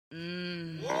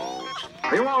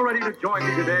Are you all ready to join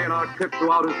me today in our trip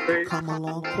to outer space? Come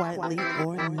along quietly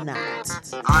or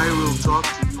not. I will talk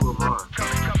to you of art.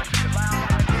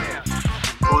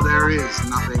 For there is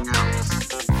nothing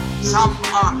else. Some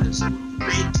artists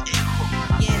make a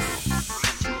hook.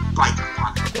 Yes. Bite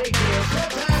upon it. Big deal. What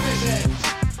time is it?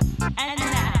 And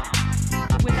now,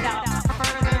 without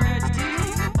further ado...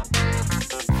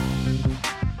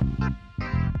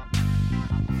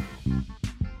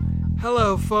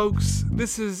 Hello folks,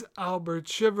 this is Albert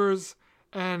Shivers,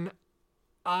 and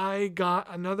I got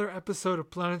another episode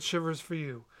of Planet Shivers for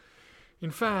you.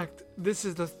 In fact, this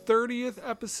is the 30th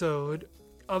episode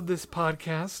of this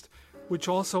podcast, which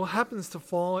also happens to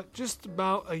fall at just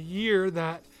about a year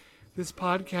that this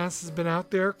podcast has been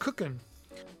out there cooking.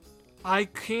 I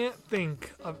can't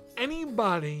think of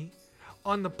anybody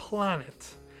on the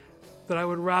planet that I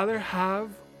would rather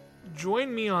have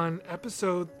join me on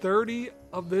episode 30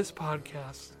 of this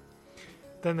podcast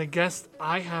than the guest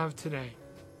I have today.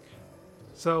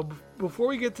 So before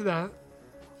we get to that,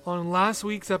 on last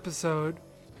week's episode,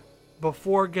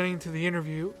 before getting to the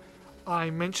interview, I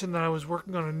mentioned that I was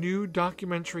working on a new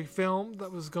documentary film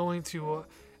that was going to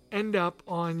end up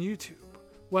on YouTube.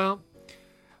 Well,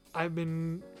 I've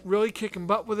been really kicking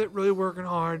butt with it, really working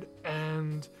hard,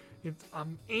 and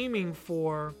I'm aiming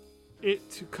for it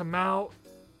to come out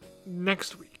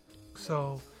next week.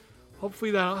 So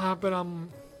hopefully that'll happen. I'm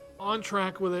on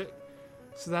track with it.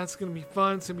 So that's going to be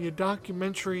fun. It's going to be a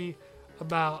documentary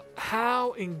about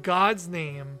how, in God's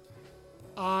name,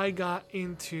 I got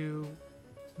into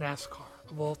NASCAR,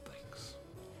 of all things.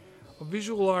 A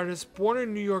visual artist born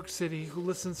in New York City who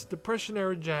listens to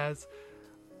Depression-era jazz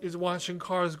is watching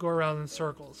cars go around in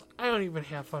circles. I don't even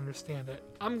half understand it.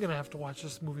 I'm going to have to watch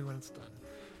this movie when it's done.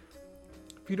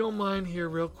 If you don't mind here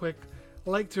real quick, I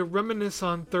like to reminisce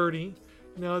on 30.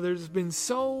 You know, there's been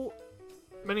so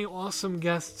many awesome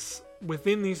guests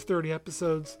within these 30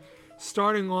 episodes,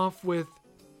 starting off with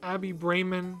Abby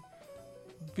Brayman,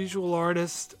 visual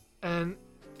artist, and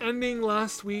ending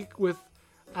last week with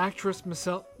actress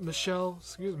Michelle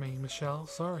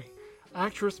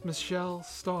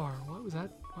Starr. What was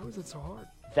that? Why was it so hard?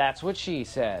 That's what she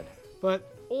said.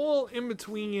 But all in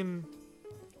between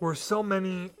were so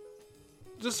many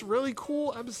just really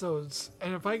cool episodes.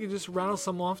 And if I could just rattle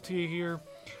some off to you here,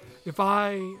 if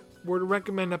I were to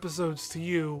recommend episodes to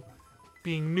you,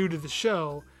 being new to the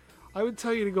show, I would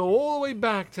tell you to go all the way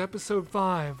back to episode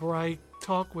 5, where I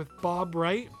talk with Bob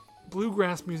Wright,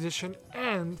 bluegrass musician,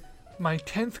 and my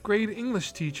 10th grade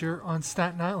English teacher on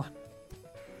Staten Island.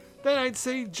 Then I'd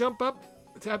say jump up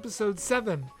to episode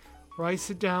 7, where I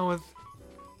sit down with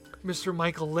Mr.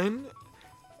 Michael Lynn.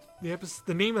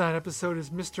 The name of that episode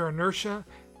is Mr. Inertia,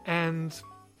 and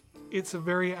it's a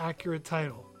very accurate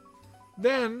title.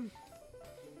 Then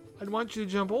I'd want you to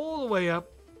jump all the way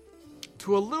up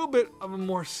to a little bit of a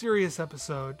more serious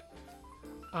episode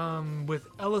with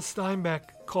Ella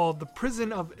Steinbeck called The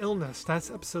Prison of Illness.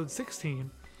 That's episode 16,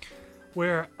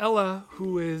 where Ella,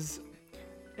 who is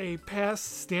a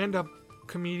past stand-up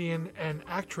comedian and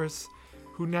actress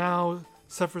who now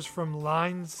suffers from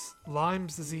Lyme's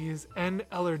disease and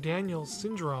Ehlers-Danlos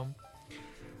syndrome.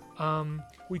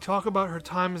 We talk about her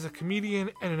time as a comedian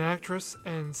and an actress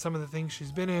and some of the things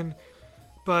she's been in,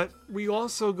 but we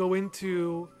also go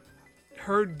into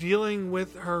her dealing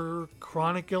with her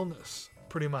chronic illness,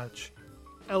 pretty much.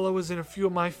 Ella was in a few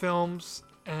of my films,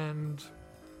 and,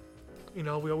 you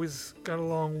know, we always got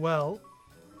along well,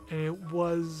 and it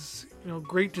was, you know,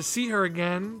 great to see her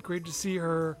again, great to see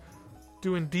her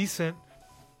doing decent.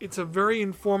 It's a very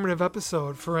informative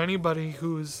episode for anybody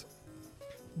who's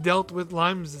dealt with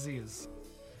Lyme's disease.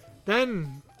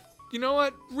 Then, you know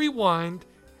what? Rewind.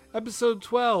 Episode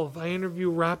 12, I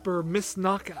interview rapper Miss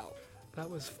Knockout.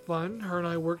 That was fun. Her and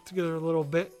I worked together a little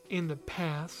bit in the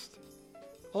past.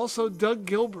 Also, Doug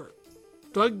Gilbert,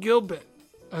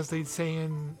 as they'd say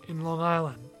in Long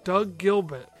Island. Doug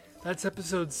Gilbert. That's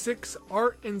episode 6,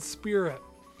 Art and Spirit.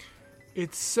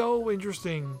 It's so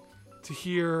interesting to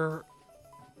hear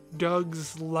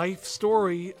Doug's life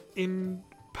story in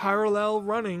parallel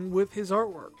running with his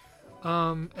artwork.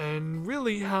 And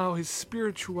really how his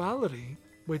spirituality,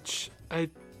 which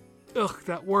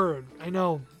that word, I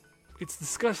know it's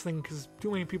disgusting because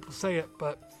too many people say it,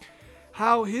 but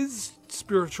how his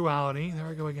spirituality, there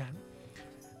I go again,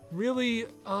 really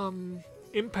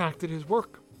impacted his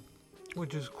work,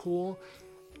 which is cool.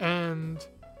 And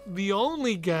the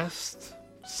only guest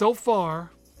so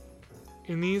far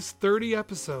in these 30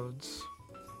 episodes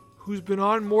who's been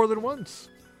on more than once.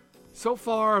 So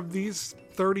far of these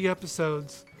 30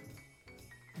 episodes,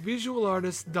 visual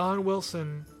artist Don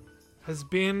Wilson has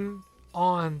been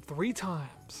on 3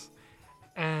 times.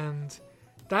 And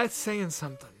That's saying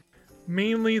something.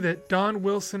 Mainly that Don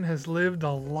Wilson has lived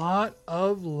a lot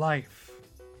of life.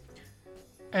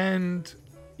 And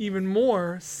even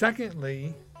more,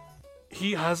 secondly,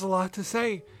 he has a lot to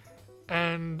say.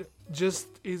 And just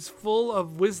is full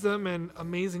of wisdom and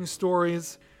amazing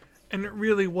stories. And it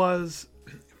really was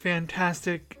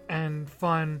fantastic and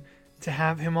fun to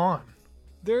have him on.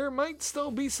 There might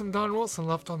still be some Don Wilson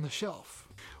left on the shelf.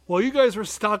 While you guys were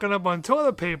stocking up on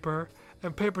toilet paper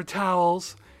and paper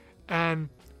towels and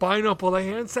buying up all the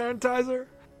hand sanitizer,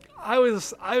 I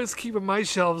was keeping my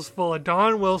shelves full of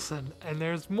Don Wilson, and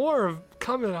there's more of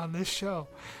coming on this show.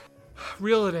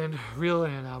 Reel it in,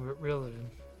 Albert, reel it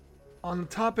in. On the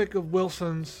topic of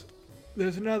Wilsons,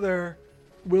 there's another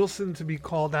Wilson to be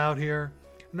called out here,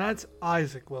 and that's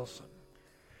Isaac Wilson.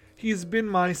 He's been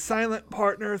my silent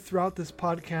partner throughout this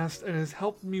podcast and has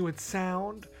helped me with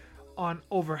sound on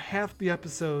over half the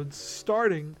episodes,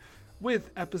 starting with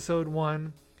episode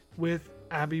 1 with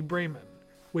Abby Brayman,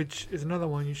 which is another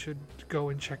one you should go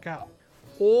and check out.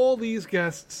 All these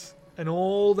guests and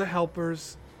all the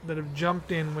helpers that have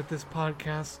jumped in with this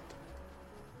podcast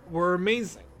were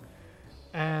amazing.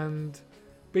 And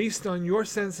based on your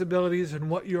sensibilities and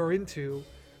what you're into,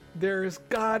 there's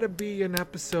gotta be an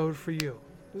episode for you.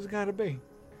 There's gotta be.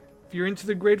 If you're into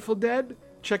the Grateful Dead,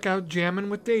 check out Jammin'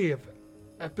 with Dave,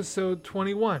 episode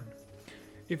 21.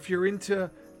 If you're into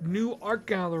new art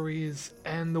galleries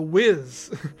and The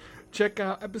Wiz, check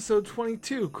out episode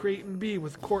 22, Create and Be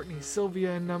with Courtney,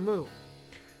 Sylvia, and Namu.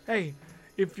 Hey,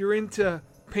 if you're into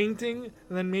painting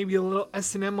and then maybe a little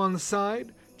S&M on the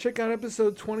side, check out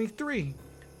episode 23,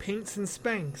 Paints and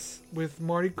Spanks with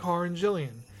Marty Carr and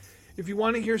Jillian. If you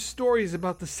want to hear stories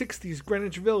about the 60s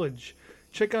Greenwich Village,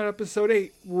 check out episode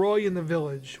 8, Roy in the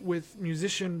Village with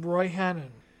musician Roy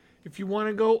Hannon. If you want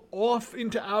to go off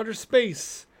into outer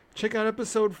space, check out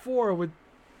episode 4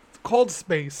 called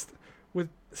Spaced with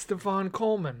Stefan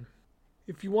Coleman.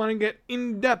 If you want to get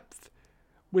in-depth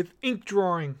with ink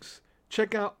drawings,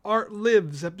 check out Art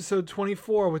Lives, episode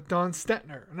 24 with Don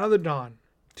Stetner, another Don.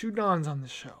 2 Dons on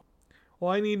this show. All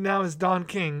I need now is Don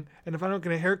King, and if I don't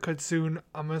get a haircut soon,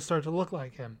 I'm going to start to look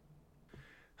like him.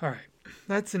 Alright,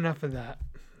 that's enough of that.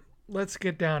 Let's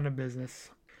get down to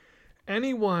business.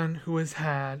 Anyone who has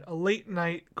had a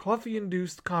late-night,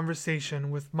 coffee-induced conversation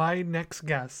with my next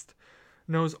guest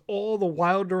knows all the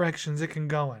wild directions it can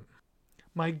go in.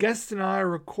 My guest and I are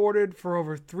recorded for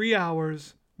over 3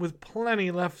 hours, with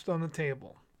plenty left on the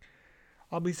table.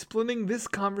 I'll be splitting this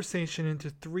conversation into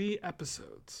 3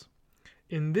 episodes.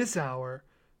 In this hour,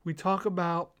 we talk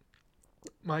about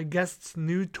my guest's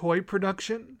new toy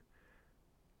production,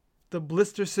 The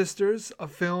Blister Sisters, a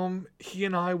film he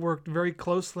and I worked very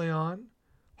closely on,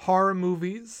 horror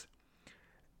movies,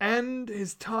 and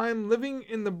his time living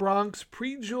in the Bronx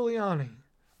pre-Giuliani,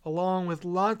 along with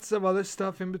lots of other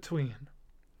stuff in between.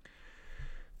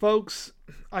 Folks,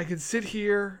 I could sit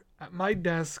here at my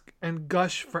desk and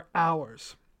gush for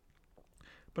hours.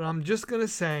 But I'm just going to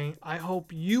say, I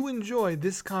hope you enjoyed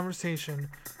this conversation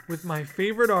with my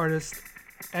favorite artist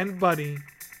and buddy,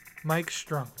 Mike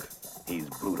Strunk. He's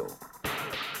brutal.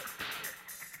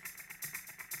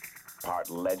 Part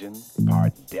legend,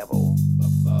 part devil.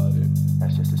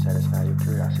 That's just to satisfy your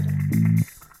curiosity.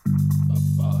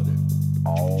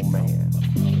 All man.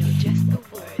 You know just the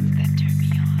words that turn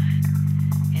me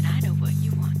on. And I know what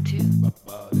you want too.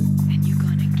 And you're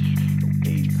gonna get it.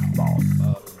 Big boss.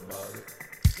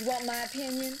 You want my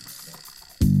opinion?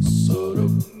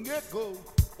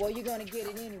 Well, you're gonna get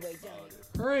it anyway, don't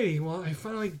you? Alrighty, well, I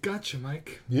finally got you,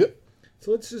 Mike. Yep.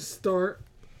 So let's just start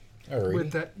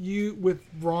with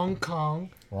Wrong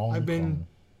Kong. I've been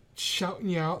shouting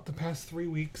you out the past 3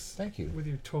 weeks. Thank you. With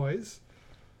your toys.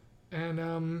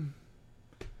 And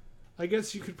I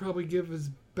guess you could probably give as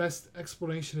best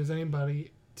explanation as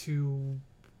anybody to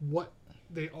what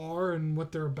they are and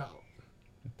what they're about.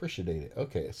 Appreciate it.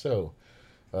 Okay, so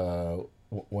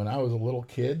when I was a little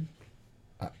kid,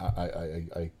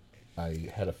 I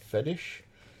had a fetish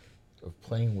of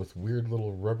playing with weird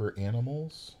little rubber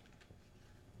animals,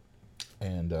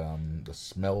 and the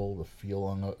smell, the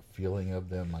feeling of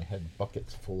them. I had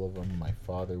buckets full of them. My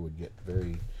father would get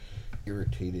very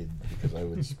irritated because I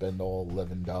would spend all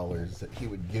 $11 that he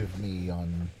would give me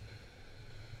on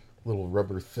little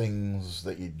rubber things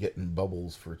that you'd get in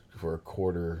bubbles for a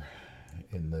quarter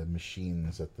in the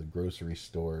machines at the grocery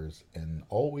stores. And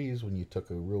always when you took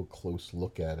a real close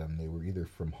look at them, they were either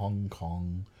from Hong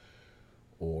Kong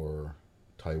or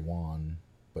Taiwan,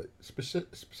 but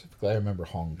specifically I remember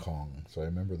Hong Kong, so I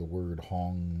remember the word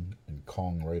Hong and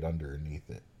Kong right underneath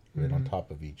it, right on top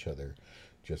of each other,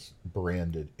 just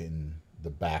branded in the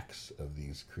backs of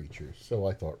these creatures. So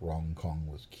I thought Rong Kong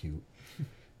was cute.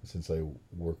 Since I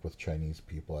work with Chinese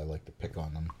people, I like to pick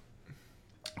on them.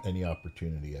 Any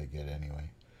opportunity I get, anyway.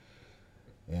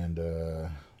 And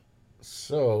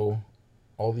so,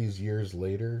 all these years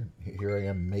later, here I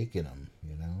am making them,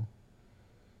 you know.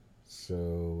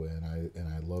 So, and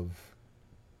I love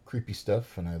creepy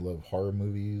stuff, and I love horror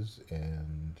movies,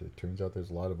 and it turns out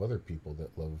there's a lot of other people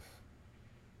that love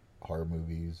horror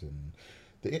movies, and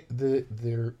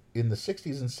they're in the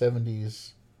 60s and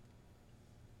 70s.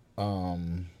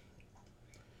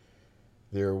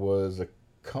 There was a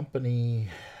company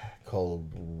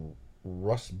called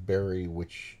Russ Berry,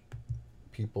 which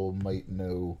people might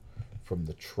know from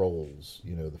the Trolls,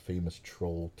 you know, the famous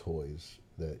troll toys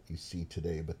that you see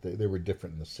today, but they were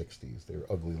different in the 60s. They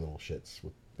were ugly little shits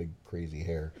with big crazy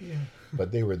hair. Yeah.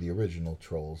 But they were the original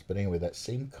Trolls. But anyway, that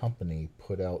same company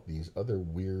put out these other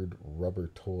weird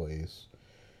rubber toys,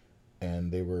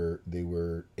 and they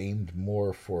were aimed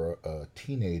more for a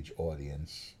teenage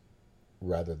audience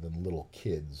rather than little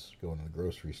kids going to the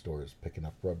grocery stores picking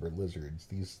up rubber lizards.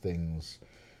 These things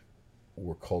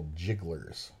were called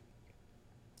jigglers,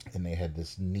 and they had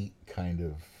this neat kind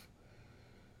of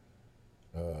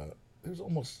there's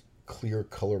almost clear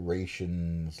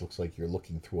colorations. Looks like you're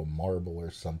looking through a marble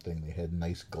or something. They had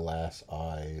nice glass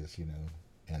eyes, you know,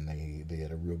 and they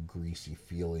had a real greasy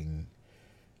feeling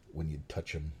when you'd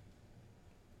touch them.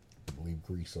 Leave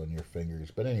grease on your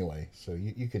fingers. But anyway, so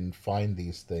you can find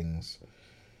these things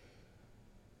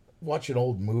watching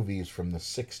old movies from the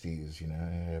 60s. You know,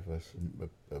 I have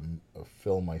a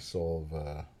film I saw of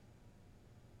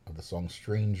the song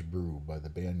Strange Brew by the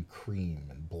band Cream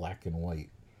in black and white,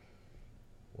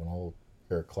 when all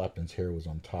Eric Clapton's hair was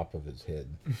on top of his head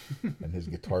and his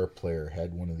guitar player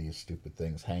had one of these stupid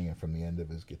things hanging from the end of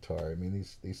his guitar. I mean,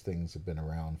 these things have been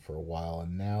around for a while,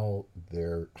 and now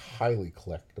they're highly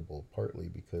collectible, partly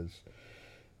because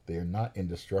they're not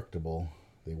indestructible.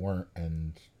 They weren't,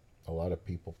 and a lot of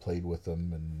people played with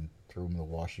them and threw them in the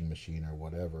washing machine or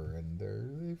whatever,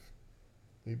 and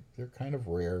they're kind of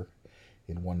rare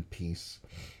in one piece.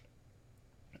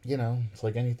 You know, it's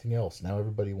like anything else. Now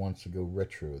everybody wants to go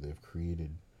retro. They've created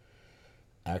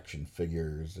action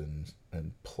figures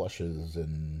and plushes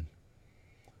and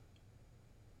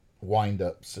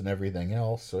wind-ups and everything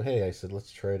else. So hey, I said,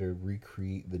 let's try to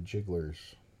recreate the jigglers.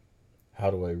 How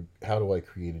do I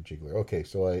create a jiggler? Okay,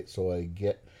 so I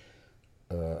get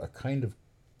a kind of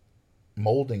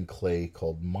molding clay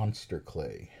called Monster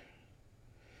Clay.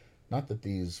 Not that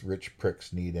these rich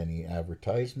pricks need any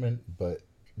advertisement, but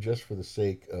just for the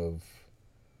sake of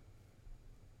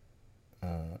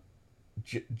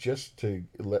just to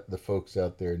let the folks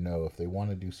out there know, if they want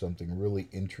to do something really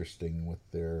interesting with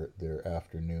their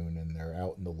afternoon, and they're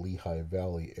out in the Lehigh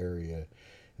Valley area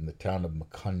in the town of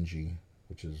Macungie,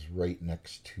 which is right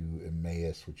next to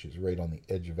Emmaus, which is right on the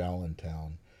edge of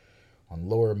Allentown. On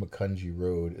Lower Macungie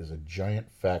Road is a giant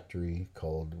factory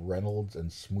called Reynolds and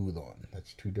Smooth-On.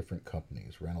 That's two different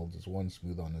companies. Reynolds is one,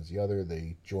 Smooth-On is the other.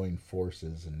 They joined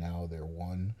forces, and now they're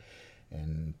one.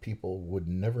 And people would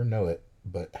never know it,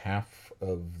 but half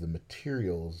of the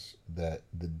materials that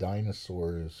the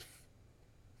dinosaurs,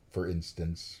 for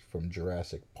instance, from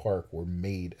Jurassic Park, were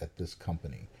made at this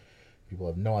company. People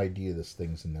have no idea this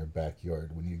thing's in their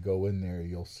backyard. When you go in there,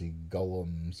 you'll see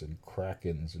golems and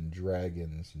krakens and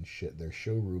dragons and shit. Their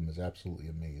showroom is absolutely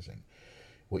amazing.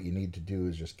 What you need to do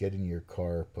is just get in your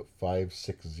car, put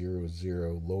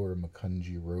 5600 Lower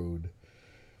Macungie Road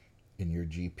in your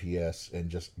GPS, and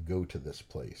just go to this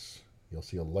place. You'll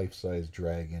see a life-size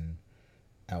dragon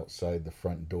outside the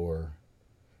front door.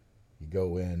 You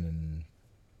go in, and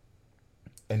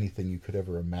anything you could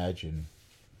ever imagine,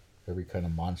 every kind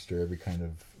of monster, every kind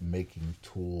of making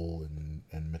tool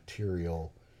and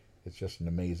material. It's just an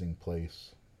amazing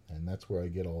place. And that's where I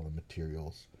get all the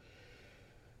materials.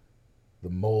 The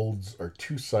molds are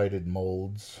two-sided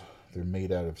molds. They're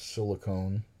made out of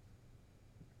silicone,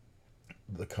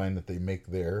 the kind that they make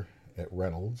there at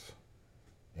Reynolds.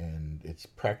 And it's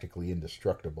practically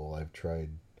indestructible. I've tried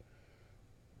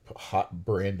hot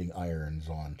branding irons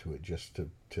onto it just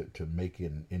to make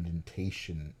an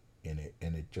indentation in it,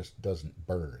 and it just doesn't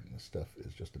burn. The stuff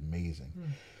is just amazing.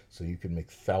 So you can make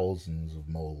thousands of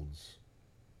molds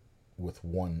with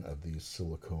one of these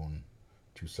silicone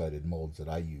two-sided molds that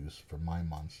I use for my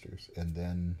monsters. And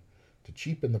then to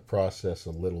cheapen the process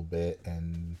a little bit,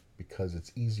 and because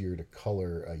it's easier to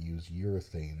color, I use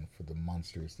urethane for the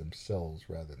monsters themselves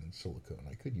rather than silicone.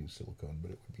 I could use silicone, but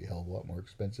it would be a hell of a lot more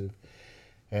expensive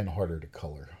and harder to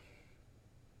color.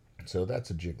 So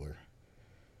that's a jiggler.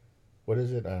 What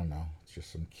is it? I don't know. It's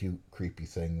just some cute, creepy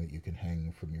thing that you can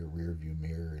hang from your rear view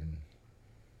mirror and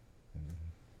and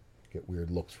get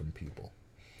weird looks from people.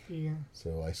 Yeah.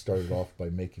 So I started off by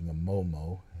making a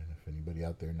Momo, and if anybody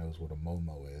out there knows what a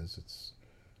Momo is, it's,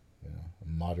 you know, a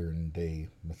modern day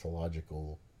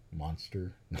mythological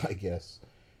monster, I guess,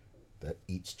 that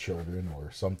eats children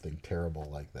or something terrible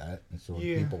like that. And so when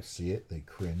people see it, they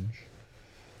cringe.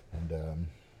 And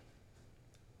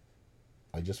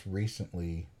I just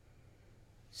recently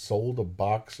sold a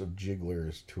box of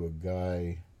jigglers to a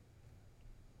guy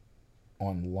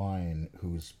online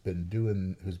who's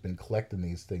been collecting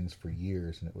these things for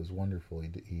years, and it was wonderful.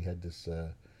 He had this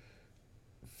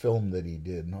film that he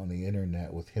did on the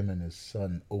internet with him and his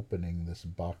son opening this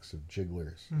box of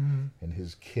jigglers, and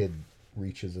his kid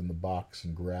reaches in the box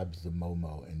and grabs the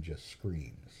Momo and just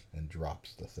screams and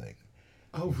drops the thing.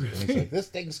 Oh, really? And he's like, "This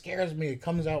thing scares me. It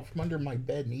comes out from under my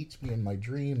bed and eats me in my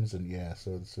dreams." And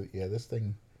this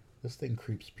thing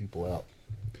creeps people out.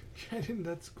 Yeah,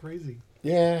 that's crazy.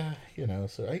 Yeah,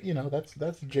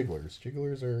 that's jigglers.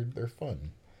 Jigglers they're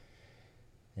fun.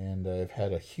 And I've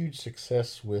had a huge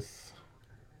success with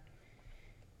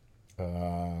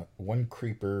one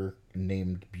creeper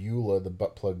named Beulah the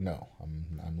butt plug. No,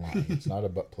 I'm lying. It's not a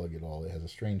butt plug at all. It has a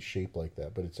strange shape like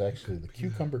that, but it's actually the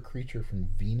cucumber creature from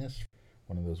Venus,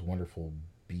 one of those wonderful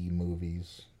B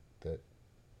movies that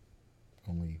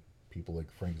only people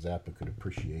like Frank Zappa could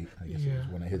appreciate. I guess it was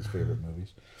one of his favorite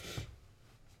movies.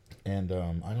 And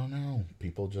I don't know,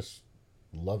 people just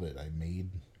love it. I made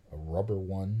a rubber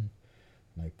one,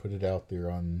 and I put it out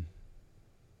there on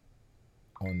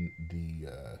the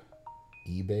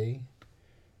eBay,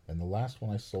 and the last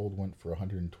one I sold went for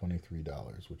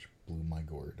 $123, which blew my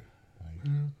gourd.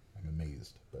 I'm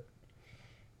amazed, but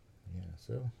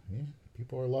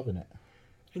people are loving it.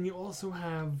 And you also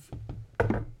have,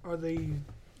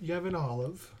 you have an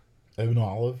olive. I have an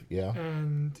olive, yeah.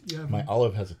 And you have my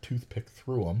olive has a toothpick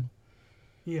through them.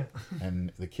 Yeah.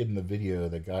 And the kid in the video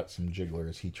that got some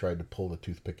jigglers, he tried to pull the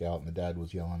toothpick out, and the dad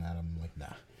was yelling at him like,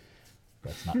 "Nah,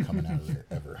 that's not coming out of there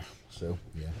ever." So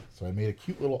so I made a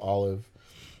cute little olive,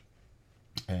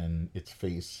 and its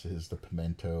face is the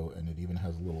pimento, and it even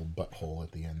has a little butthole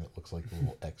at the end that looks like a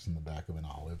little X in the back of an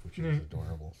olive, which is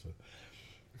adorable. So,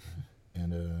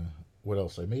 and what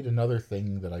else? I made another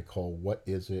thing that I call "What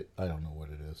Is It?" I don't know what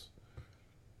it is.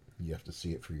 You have to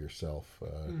see it for yourself.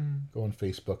 Go on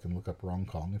Facebook and look up Wrong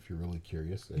Kong if you're really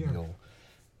curious, and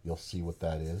you'll see what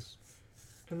that is.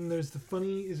 And there's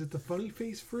is it the funny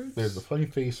face fruits? There's the funny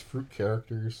face fruit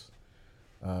characters.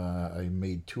 I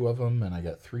made 2 of them, and I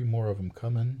got 3 more of them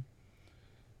coming.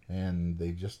 And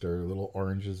they just are little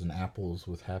oranges and apples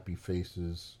with happy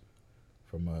faces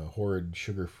from a horrid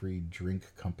sugar-free drink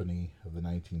company of the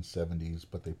 1970s,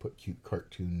 but they put cute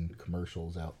cartoon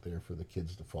commercials out there for the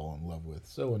kids to fall in love with.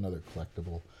 So another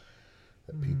collectible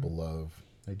that people love.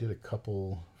 I did a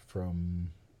couple from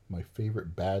my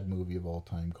favorite bad movie of all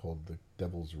time called The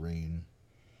Devil's Rain,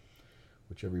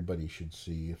 which everybody should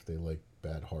see if they like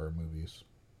bad horror movies.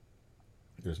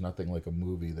 There's nothing like a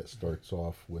movie that starts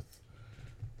off with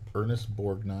Ernest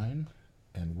Borgnine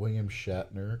and William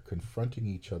Shatner confronting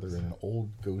each other in an old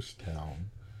ghost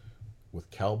town with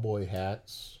cowboy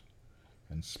hats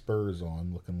and spurs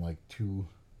on, looking like 2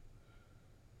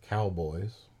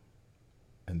 cowboys.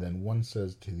 And then one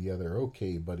says to the other,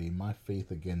 "Okay, buddy, my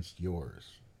faith against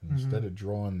yours." And instead of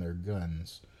drawing their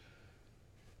guns,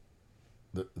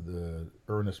 the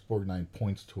Ernest Borgnine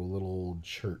points to a little old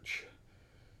church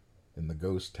in the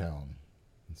ghost town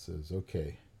and says,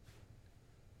 "Okay,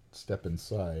 step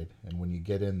inside." And when you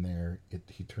get in there,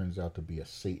 he turns out to be a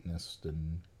Satanist,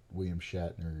 and William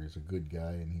Shatner is a good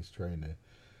guy, and he's trying to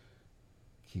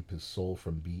keep his soul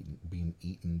from being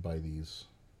eaten by these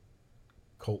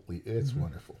it's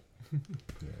wonderful.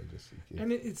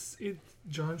 And it's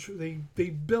John. They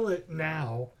bill it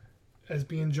now as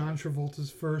being John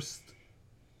Travolta's first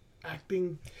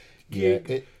acting gig.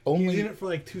 Yeah, he's in it for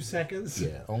like 2 seconds.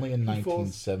 Yeah, only in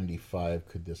 1975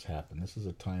 could this happen. This is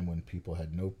a time when people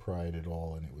had no pride at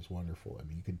all, and it was wonderful. I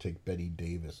mean, you could take Betty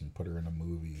Davis and put her in a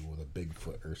movie with a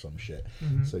Bigfoot or some shit.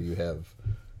 So you have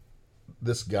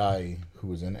this guy who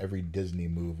was in every Disney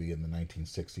movie in the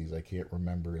 1960s. I can't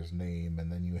remember his name.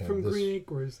 And then you have from Green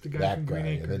Acres, the guy from Green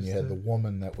Acres. And then you had the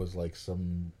woman that was like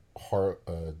some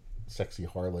sexy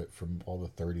harlot from all the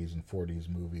 30s and 40s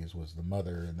movies was the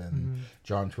mother, and then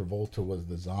John Travolta was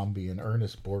the zombie, and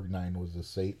Ernest Borgnine was the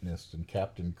Satanist, and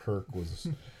Captain Kirk was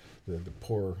the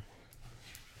poor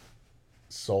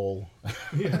soul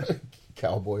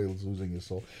cowboy was losing his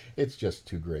soul. It's just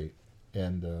too great.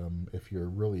 And if you're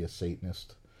really a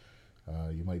Satanist,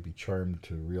 you might be charmed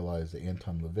to realize that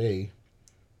Anton LaVey,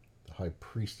 the high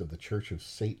priest of the Church of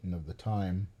Satan of the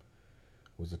time,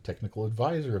 was a technical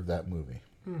advisor of that movie.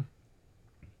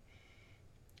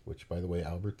 which, by the way,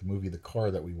 Albert, the movie The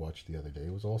Car that we watched the other day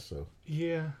was also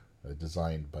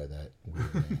designed by that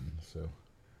weird man. So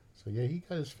yeah, he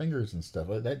got his fingers and stuff.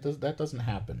 That doesn't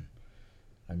happen.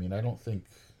 I mean, I don't think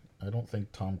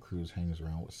Tom Cruise hangs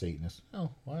around with Satanists. No,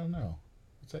 I don't know.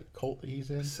 What's that cult that he's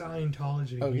in?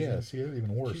 Scientology. Oh yeah, see, they're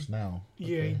even worse now.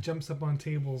 Yeah, he jumps up on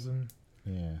tables and.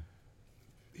 Yeah.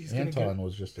 Anton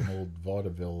was just an old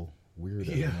vaudeville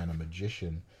weirdo and a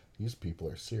magician. These people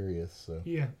are serious. So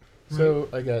yeah. Right. So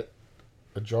I got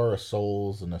a jar of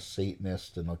souls and a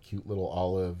Satanist and a cute little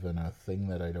olive and a thing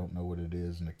that I don't know what it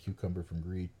is and a cucumber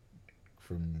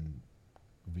from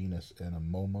Venus and a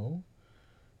Momo.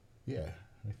 Yeah,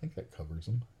 I think that covers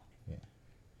them. Yeah.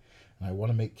 And I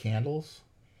want to make candles,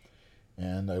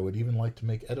 and I would even like to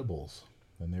make edibles.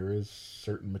 And there is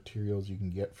certain materials you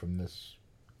can get from this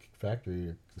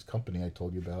factory, this company I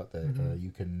told you about, that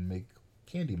you can make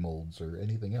candy molds or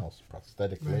anything else.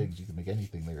 Prosthetic legs, you can make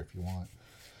anything there if you want.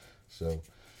 So,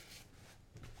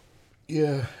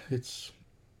 yeah, it's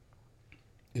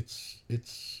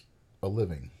a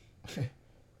living.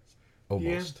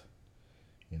 Almost.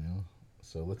 Yeah. You know?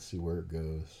 So let's see where it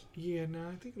goes. Yeah, no,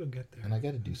 I think it'll get there. And I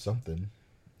got to do something.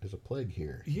 There's a plague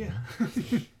here. Yeah.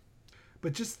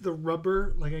 But just the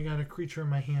rubber, like I got a creature in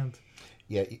my hand.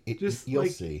 Yeah, you'll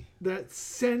see. That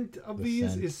scent of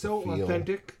these is so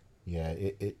authentic. Yeah,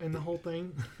 and the whole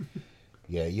thing.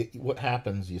 Yeah, what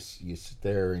happens, you sit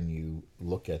there and you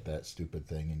look at that stupid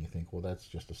thing and you think, well, that's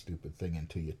just a stupid thing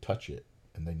until you touch it.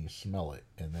 And then you smell it.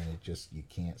 And then you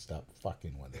can't stop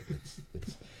fucking with it.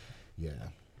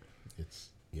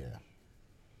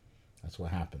 That's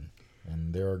what happened.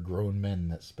 And there are grown men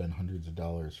that spend hundreds of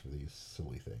dollars for these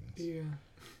silly things. Yeah.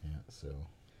 Yeah, so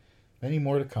many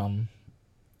more to come.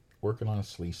 Working on a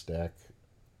slee stack.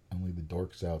 Only the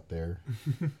dorks out there,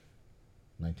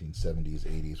 1970s,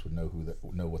 80s would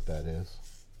know what that is.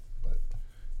 But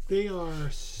they are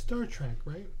Star Trek,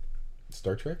 right?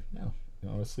 Star Trek? No. You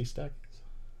know what a slee stack is?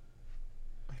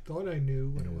 I thought I knew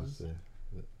what it was.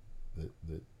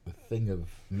 The thing of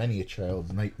many a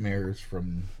child's nightmares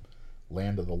from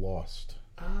Land of the Lost.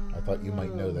 I thought you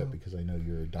might know that because I know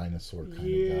you're a dinosaur kind of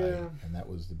guy. And that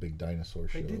was the big dinosaur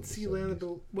show. I did see Land of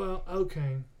the... Well,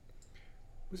 okay.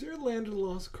 Was there a Land of the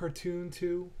Lost cartoon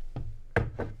too?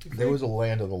 There was a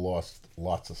Land of the Lost,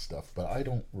 lots of stuff, but I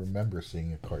don't remember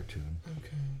seeing a cartoon.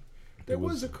 Okay. There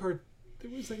was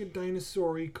like a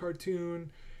dinosaur-y cartoon.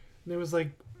 And there was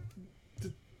like...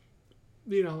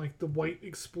 like the White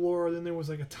Explorer. Then there was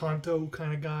like a Tonto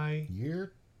kind of guy.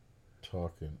 You're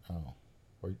talking... Oh.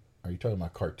 Are you talking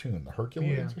about cartoon? The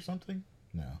Hercules or something?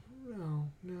 No.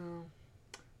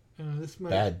 This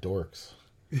might... Bad dorks.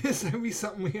 This might be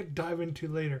something we had to dive into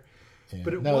later. Yeah.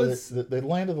 But it was... The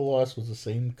Land of the Lost was the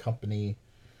same company.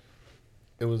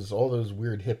 It was all those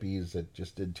weird hippies that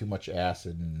just did too much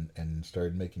acid and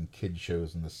started making kid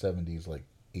shows in the 70s like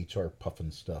H.R. Puffin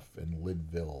stuff and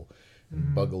Lidville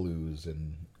and Bugaloos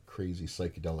and crazy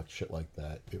psychedelic shit like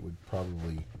that. It would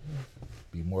probably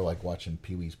be more like watching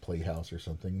Pee-wee's Playhouse or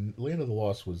something. Land of the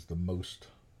Lost was the most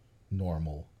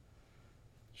normal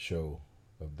show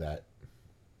of that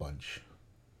bunch.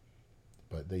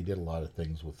 But they did a lot of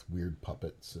things with weird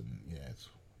puppets and it's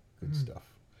good stuff.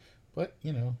 But,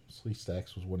 Slee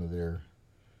Stacks was one of their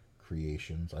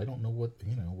creations. I don't know what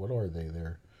are they?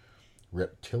 They're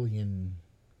reptilian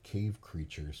cave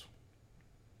creatures.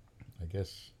 I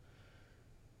guess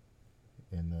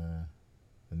in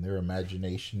their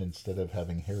imagination, instead of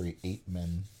having hairy ape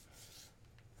men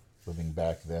living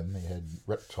back then, they had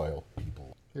reptile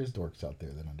people. There's dorks out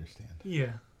there that understand.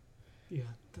 Yeah.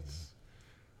 That's...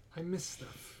 I miss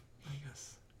stuff, I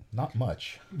guess. Not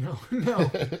much. No.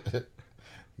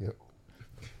 Yep.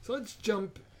 So let's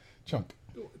jump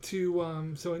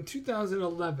to so in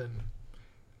 2011,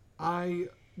 I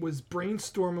was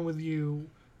brainstorming with you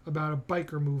about a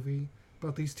biker movie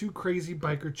about these two crazy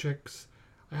biker chicks.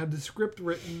 I had the script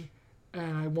written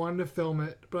and I wanted to film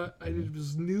it, but I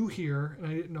was new here and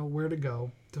I didn't know where to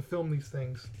go to film these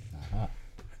things.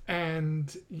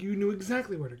 And you knew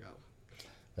exactly where to go.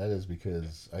 That is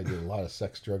because I did a lot of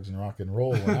sex, drugs, and rock and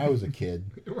roll when I was a kid.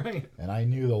 Right. And I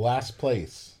knew the last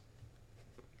place.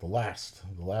 The last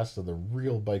of the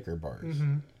real biker bars.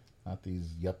 Not these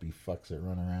yuppie fucks that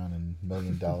run around in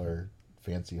 $1 million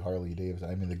fancy Harley Davidson.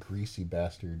 I mean, the greasy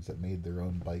bastards that made their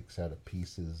own bikes out of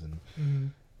pieces.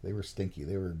 And they were stinky.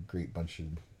 They were a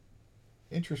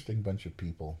interesting bunch of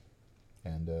people.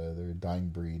 And they're a dying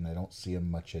breed, and I don't see them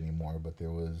much anymore. But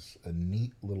there was a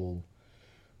neat little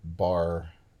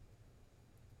bar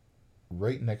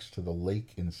right next to the lake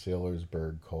in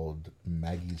Saylorsburg called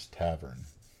Maggie's Tavern.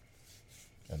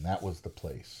 And that was the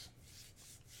place.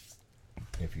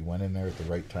 if you went in there at the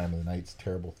right time of the night, it's a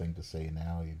terrible thing to say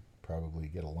now. You'd probably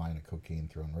get a line of cocaine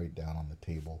thrown right down on the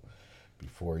table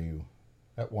before you,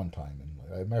 at one time.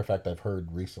 And as a matter of fact, I've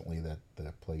heard recently that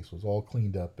the place was all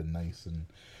cleaned up and nice, and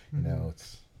you know,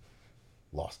 it's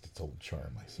lost its old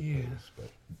charm, I suppose. Yeah.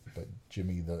 But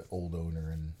Jimmy, the old owner,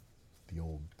 and the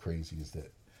old crazies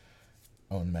that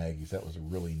own Maggie's, that was a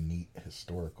really neat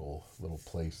historical little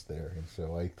place there. And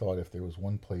so I thought if there was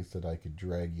one place that I could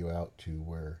drag you out to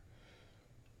where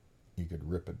you could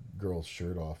rip a girl's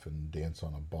shirt off and dance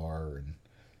on a bar and,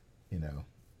 you know,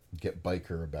 get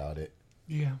biker about it,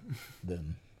 Yeah.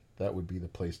 then that would be the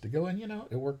place to go. And, you know,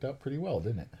 it worked out pretty well,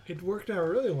 didn't it? It worked out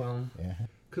really well. Yeah.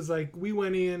 Because, like, we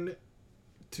went in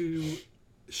to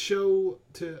show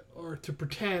or to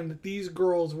pretend that these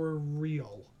girls were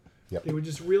real. Yep. They were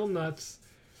just real nuts.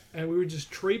 And we were just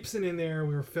traipsing in there and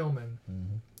we were filming.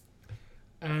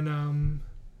 And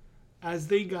as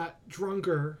they got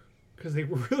drunker, because they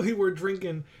really were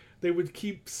drinking, they would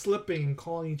keep slipping and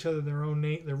calling each other their own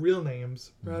name, their real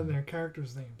names, rather than their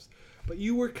characters' names. But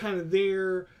you were kind of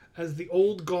there as the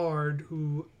old guard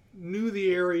who knew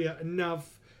the area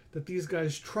enough that these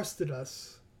guys trusted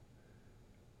us.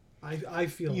 I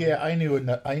feel. Yeah,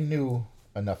 like. I knew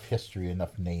enough history,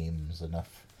 enough names,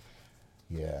 enough.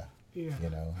 Yeah. Yeah. You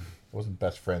know, I wasn't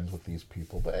best friends with these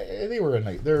people, but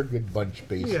they're a good bunch.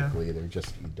 Basically, yeah. They're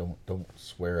just, you don't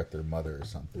swear at their mother or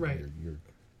something. Right. You're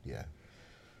yeah.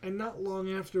 And not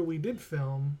long after we did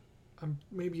film,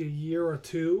 maybe a year or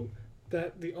two,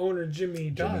 that the owner Jimmy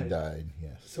died. Jimmy died.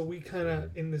 Yes. So we kind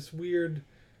of, in this weird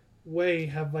way,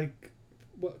 have like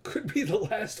what could be the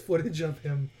last footage of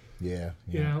him. Yeah.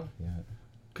 You know. Yeah.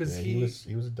 Because he was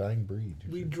a dying breed.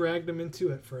 We dragged him into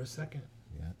it for a second.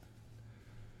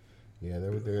 Yeah,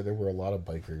 there were a lot of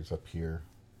bikers up here.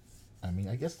 I mean,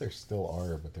 I guess there still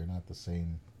are, but they're not the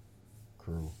same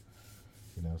crew.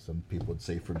 You know, some people would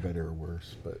say for better or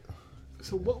worse, but.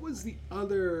 So what was the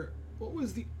other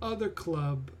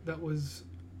club that was?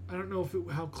 I don't know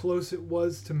how close it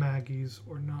was to Maggie's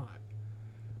or not.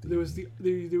 There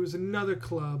was another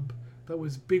club that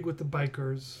was big with the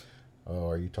bikers. Oh,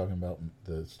 are you talking about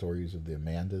the stories of the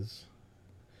Amandas?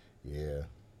 Yeah.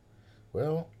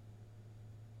 Well.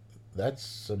 That's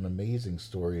some amazing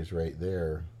stories right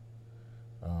there.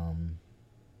 I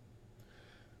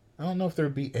don't know if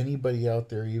there'd be anybody out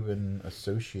there even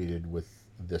associated with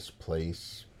this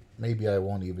place. Maybe I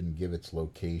won't even give its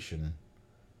location.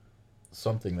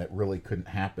 Something that really couldn't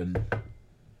happen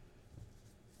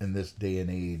in this day and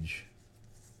age.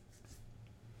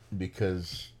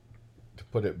 Because, to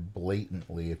put it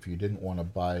blatantly, if you didn't want to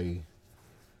buy,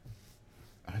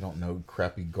 I don't know,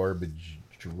 crappy garbage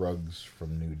drugs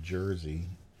from New Jersey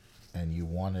and you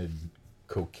wanted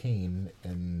cocaine,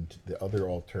 and the other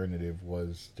alternative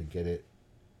was to get it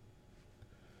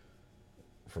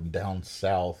from down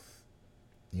south,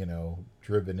 you know,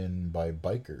 driven in by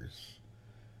bikers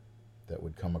that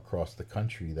would come across the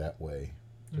country that way,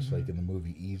 just like in the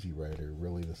movie Easy Rider,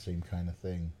 really the same kind of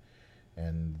thing.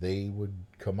 And they would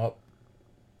come up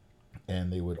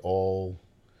and they would all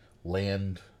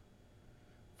land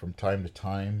from time to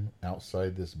time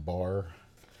outside this bar,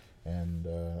 and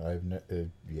I've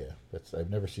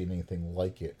never seen anything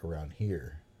like it around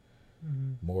here.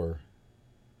 More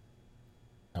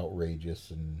outrageous,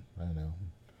 and I don't know.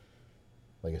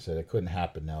 Like I said, it couldn't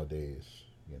happen nowadays,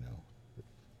 you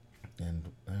know.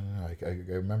 And I don't know.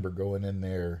 I remember going in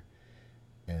there,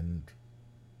 and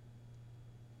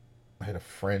I had a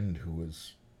friend who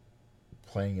was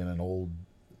playing in an old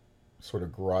sort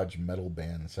of garage metal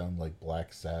band. It sounded like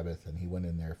Black Sabbath, and he went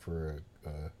in there for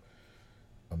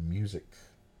a music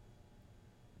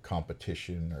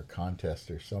competition or contest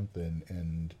or something,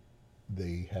 and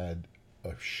they had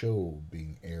a show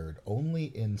being aired only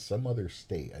in some other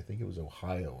state. I think it was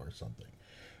Ohio or something,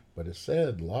 but it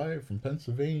said live from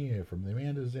Pennsylvania, from the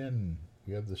Amanda's Inn,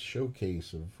 we have this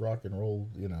showcase of rock and roll.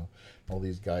 You know, all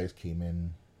these guys came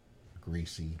in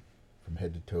greasy from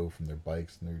head to toe from their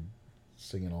bikes, and they're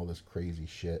singing all this crazy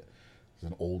shit.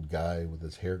 There's an old guy with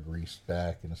his hair greased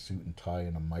back in a suit and tie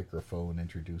and a microphone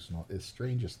introducing all. It's the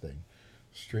strangest thing.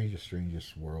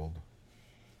 Strangest world.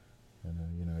 And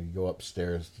you know, you go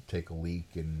upstairs to take a leak,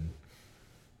 and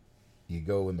you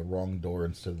go in the wrong door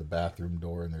instead of the bathroom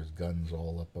door, and there's guns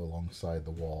all up alongside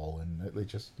the wall, and it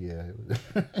just, yeah,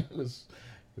 it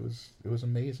was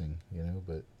amazing, you know.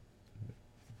 But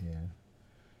yeah.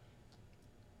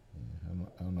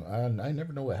 I don't know. I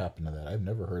never know what happened to that. I've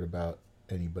never heard about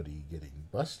anybody getting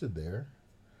busted there.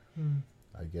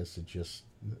 I guess it just,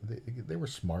 they were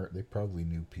smart. They probably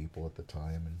knew people at the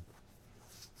time, and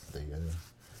they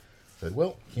said,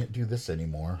 "Well, can't do this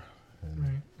anymore." And,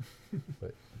 right.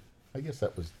 But I guess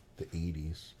that was the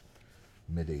 80s,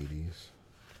 mid 80s.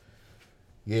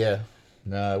 Yeah,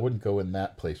 no, I wouldn't go in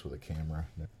that place with a camera.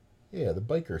 Yeah, the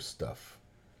biker stuff.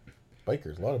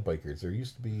 Bikers, a lot of bikers. There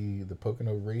used to be the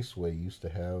Pocono Raceway used to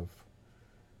have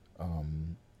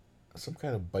some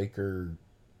kind of biker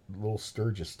little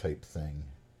Sturgis type thing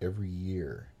every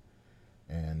year.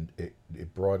 And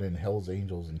it brought in Hell's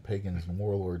Angels and pagans and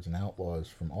warlords and outlaws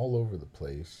from all over the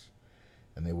place.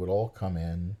 And they would all come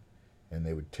in and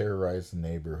they would terrorize the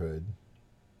neighborhood.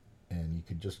 And you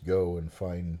could just go and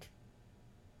find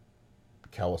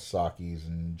Kawasaki's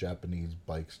and Japanese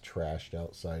bikes trashed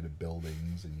outside of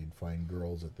buildings, and you'd find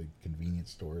girls at the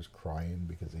convenience stores crying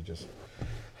because they just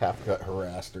half got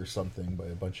harassed or something by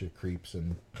a bunch of creeps,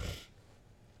 and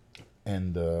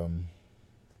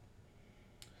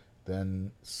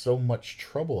then so much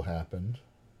trouble happened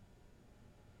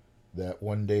that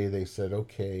one day they said,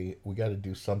 okay, we got to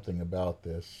do something about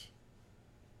this.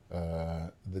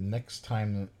 The next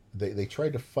time they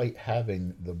tried to fight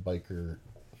having the biker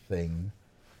thing,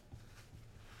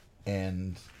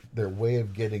 and their way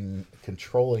of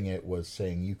controlling it was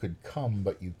saying you could come,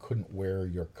 but you couldn't wear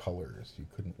your colors. You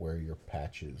couldn't wear your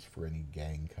patches for any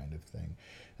gang kind of thing.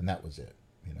 And that was it.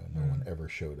 You know, no one ever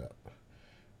showed up.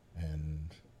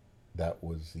 And that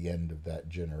was the end of that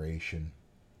generation.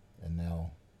 And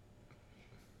now,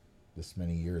 this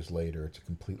many years later, it's a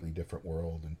completely different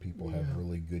world, and people have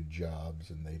really good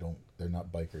jobs, and they're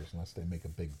not bikers unless they make a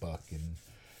big buck, and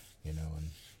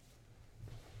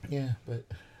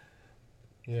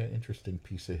interesting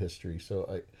piece of history.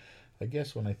 So I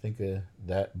guess when I think of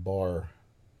that bar,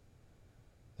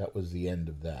 that was the end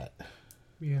of that.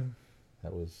 Yeah.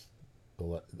 That was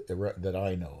that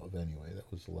I know of anyway. That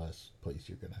was the last place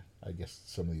you're gonna. I guess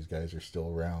some of these guys are still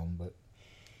around, but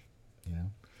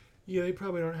Yeah, they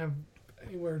probably don't have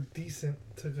anywhere decent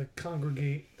to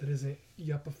congregate that isn't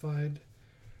yuppified,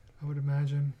 I would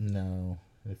imagine. No.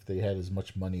 If they had as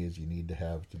much money as you need to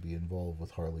have to be involved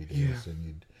with Harley Davidson,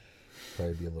 you'd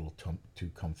probably be a little too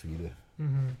comfy to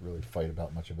really fight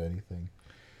about much of anything.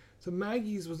 So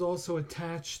Maggie's was also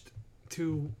attached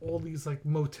to all these like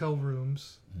motel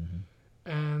rooms,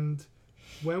 and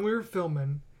when we were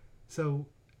filming, so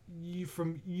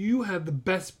you had the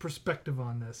best perspective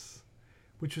on this,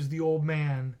 which was the old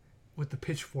man with the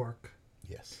pitchfork.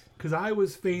 Yes. Because I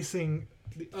was facing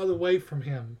the other way from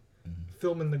him,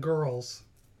 filming the girls.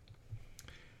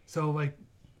 So like,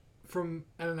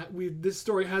 this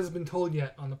story hasn't been told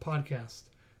yet on the podcast,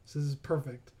 so this is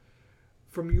perfect.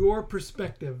 From your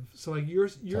perspective, so like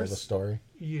yours. Tell the story.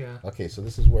 Yeah. Okay, so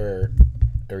this is where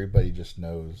everybody just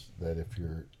knows that if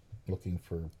you're looking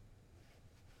for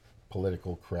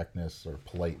political correctness or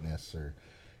politeness, or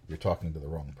you're talking to the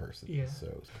wrong person. Yeah.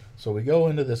 So we go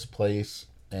into this place,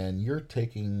 and you're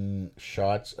taking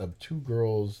shots of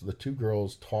the two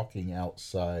girls talking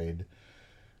outside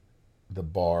the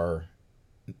bar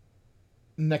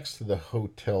next to the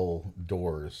hotel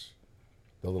doors,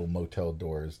 the little motel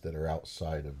doors that are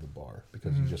outside of the bar,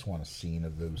 because you just want a scene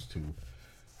of those two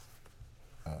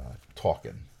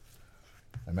talking.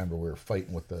 I remember we were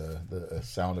fighting with the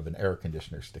sound of an air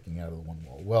conditioner sticking out of the one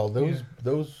wall. Well,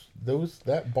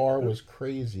 that bar was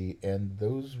crazy, and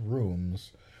those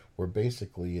rooms were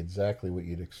basically exactly what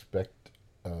you'd expect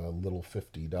little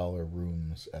 $50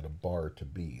 rooms at a bar to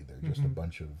be. They're just a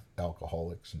bunch of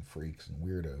alcoholics and freaks and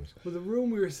weirdos. Well, the room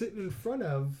we were sitting in front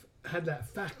of had that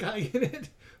fat guy in it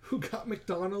who got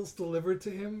McDonald's delivered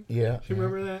to him. Yeah. Do you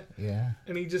remember that? Yeah.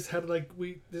 And he just had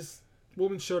this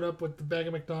woman showed up with the bag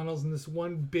of McDonald's, and this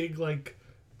one big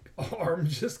arm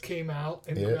just came out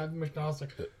and grabbed McDonald's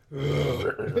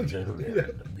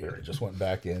just went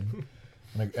back in.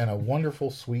 And a wonderful,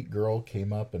 sweet girl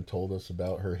came up and told us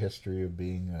about her history of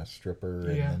being a stripper,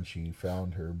 and then she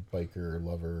found her biker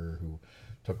lover who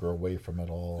took her away from it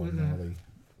all, and now they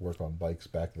work on bikes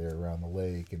back there around the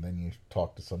lake. And then you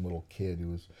talk to some little kid who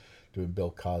was doing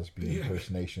Bill Cosby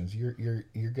impersonations. You're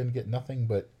gonna get nothing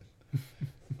but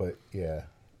yeah,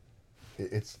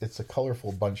 it's a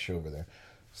colorful bunch over there.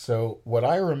 So what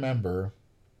I remember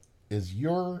is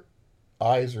your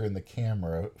eyes are in the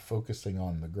camera focusing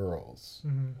on the girls.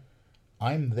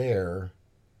 I'm there,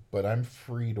 but I'm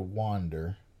free to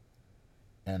wander,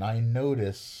 and I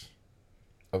notice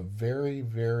a very,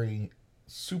 very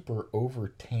super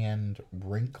over-tanned,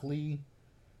 wrinkly,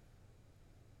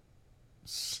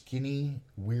 skinny,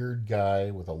 weird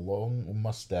guy with a long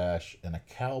mustache and a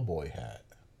cowboy hat.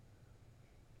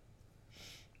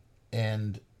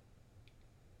 And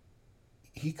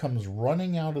he comes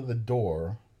running out of the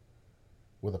door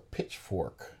with a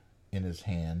pitchfork in his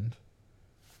hand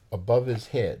above his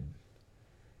head.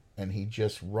 and he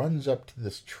just runs up to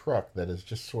this truck that is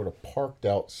just sort of parked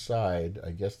outside, I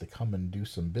guess to come and do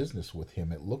some business with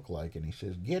him, it looked like. And he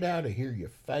says, "Get out of here, you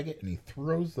faggot." And he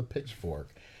throws the pitchfork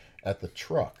at the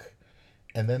truck.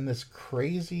 And then this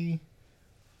crazy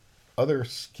other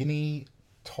skinny,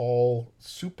 tall,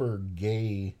 super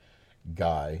gay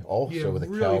guy, also with a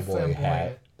really cowboy flamboyant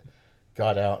hat,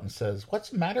 got out and says, "What's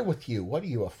the matter with you? What are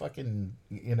you, a fucking,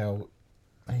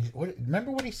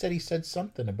 remember what he said? He said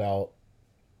something about,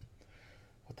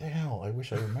 what the hell? I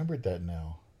wish I remembered that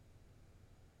now.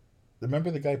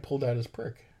 Remember the guy pulled out his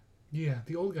prick? Yeah,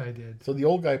 the old guy did. So the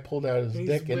old guy pulled out his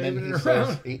dick, and then he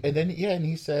says,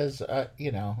 he says,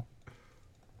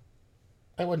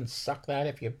 I wouldn't suck that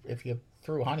if you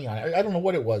threw honey on it. I don't know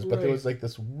what it was, but there was like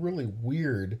this really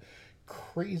weird,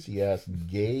 crazy ass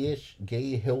gay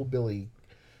hillbilly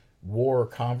war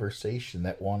conversation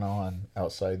that went on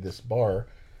outside this bar,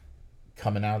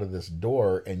 coming out of this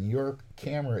door, and your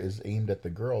camera is aimed at the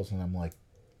girls, and I'm like,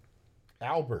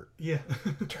 Albert,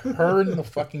 turn the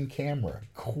fucking camera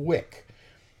quick.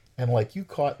 And like, you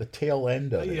caught the tail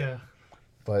end of it.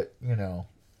 But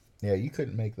you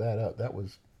couldn't make that up. That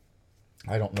was,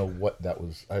 I don't know what that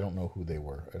was. I don't know who they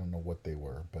were. I don't know what they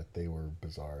were, but they were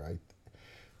bizarre. I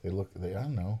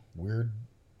don't know, weird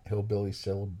hillbilly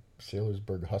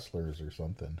Sailorsburg hustlers or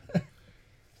something.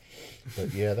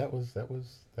 But yeah, that was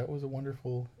a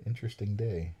wonderful, interesting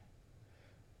day.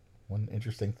 One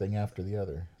interesting thing after the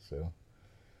other. So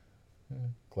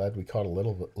glad we caught a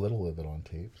little of it on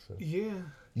tape. So yeah,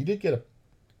 you did get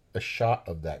a shot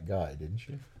of that guy, didn't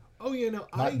you? Oh yeah, no,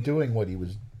 not doing what he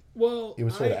was. Well, it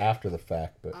was sort of after the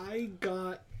fact, but I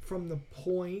got from the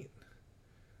point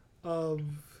of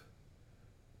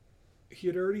he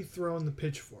had already thrown the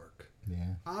pitchfork.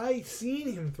 Yeah, I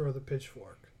seen him throw the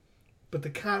pitchfork, but the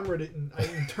camera didn't. I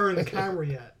didn't turn the camera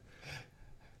yet.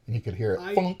 And you could hear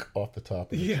it funk off the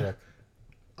top of the truck.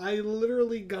 I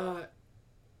literally got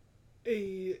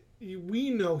we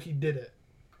know he did it,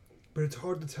 but it's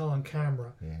hard to tell on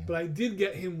camera. Yeah. But I did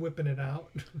get him whipping it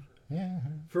out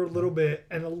for a little bit,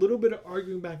 and a little bit of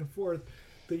arguing back and forth.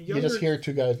 You just hear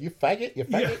two guys, "You faggot, you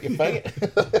faggot, you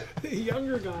faggot." The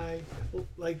younger guy,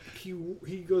 like, he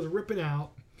goes ripping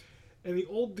out, and the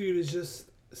old dude is just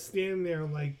standing there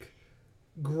like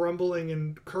grumbling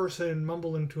and cursing and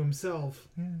mumbling to himself.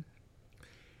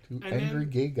 Two angry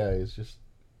gay guys just.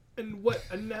 And what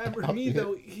enamored me,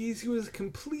 though, he was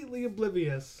completely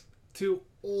oblivious to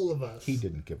all of us. He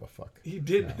didn't give a fuck. He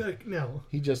did no.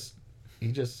 He just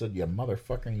said, "Yeah,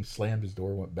 motherfucker," and he slammed his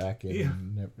door, went back in. He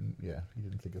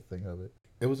didn't think a thing of it.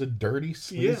 It was a dirty,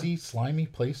 sleazy, slimy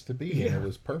place to be, and it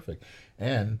was perfect.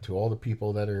 And to all the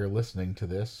people that are listening to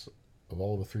this, of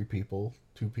all the 3 people,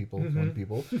 2 people, 1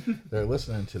 people that are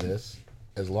listening to this,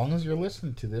 as long as you're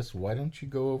listening to this, why don't you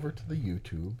go over to the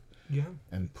YouTube? Yeah.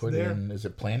 And put in, is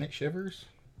it Planet Shivers?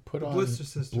 Put on Blister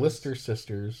Sisters. Blister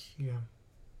Sisters. Yeah.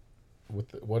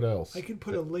 What else? I can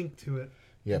put a link to it.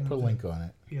 Yeah, put a link on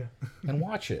it. Yeah. And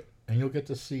watch it. And you'll get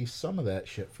to see some of that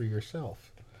shit for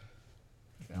yourself.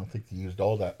 I don't think they used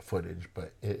all that footage,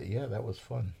 but that was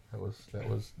fun.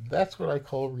 That's what I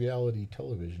call reality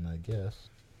television, I guess.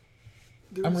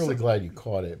 I'm really glad you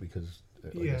caught it because,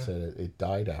 like I said, it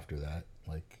died after that,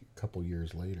 like a couple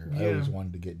years later. I always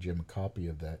wanted to get Jim a copy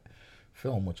of that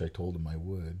film, which I told him I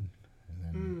would, and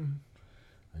then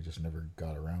I just never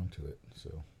got around to it.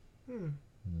 So.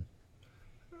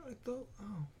 I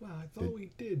thought we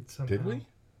did somehow. Did we?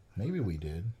 Maybe we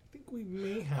did. I think we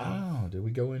may have. Oh, did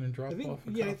we go in and drop off?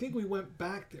 I think we went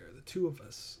back there. The 2 of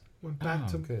us went back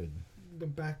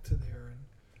went back to there,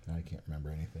 and I can't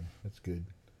remember anything. That's good.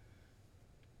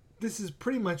 This is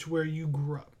pretty much where you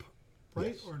grew up,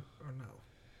 right? Yes. Or no?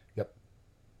 Yep.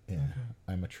 Yeah, okay.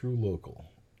 I'm a true local.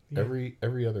 Yeah.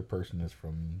 Every other person is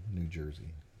from New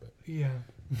Jersey, but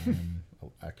I'm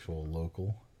an actual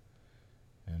local.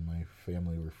 And my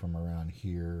family were from around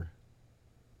here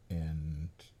and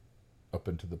up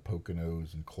into the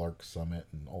Poconos and Clark Summit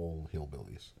and all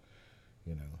hillbillies,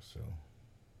 so.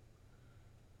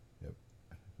 Yep.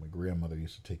 My grandmother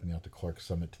used to take me out to Clark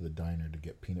Summit to the diner to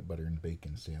get peanut butter and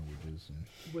bacon sandwiches. And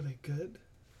were they good?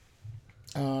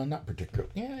 Not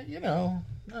particularly. Yeah,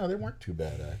 no, they weren't too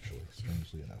bad, actually,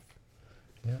 strangely enough.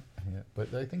 Yeah.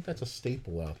 But I think that's a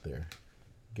staple out there.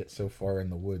 Get so far in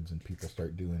the woods and people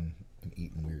start doing and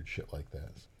eating weird shit like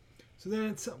that. So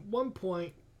then at one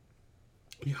point,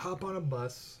 you hop on a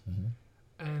bus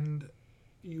and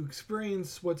you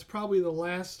experience what's probably the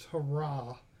last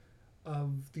hurrah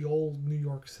of the old New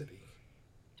York City.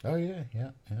 Oh, yeah.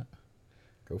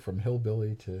 Go from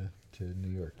hillbilly to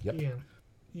New York. Yep. Yeah.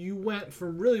 You went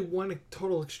from really one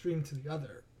total extreme to the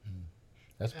other.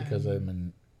 That's because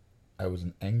I was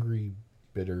an angry,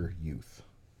 bitter youth.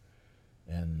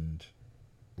 And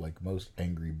like most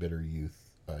angry, bitter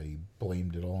youth, I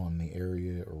blamed it all on the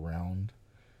area around.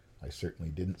 I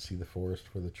certainly didn't see the forest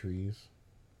for the trees.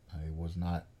 I was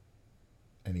not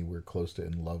anywhere close to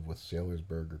in love with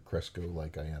Saylorsburg or Cresco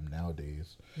like I am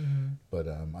nowadays. Mm-hmm. But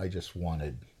I just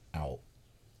wanted out.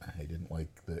 I didn't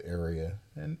like the area.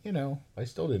 And, you know, I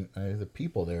still didn't. The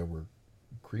people there were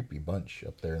a creepy bunch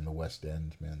up there in the West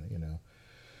End, man. You know,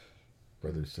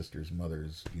 brothers, sisters,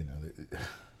 mothers, you know.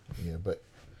 Yeah, but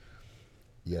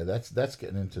yeah, that's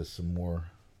getting into some more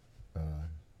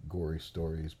gory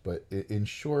stories. But in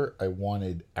short, I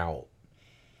wanted out,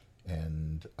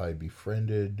 and I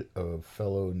befriended a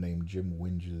fellow named Jim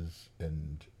Winges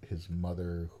and his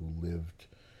mother, who lived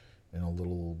in a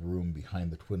little room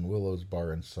behind the Twin Willows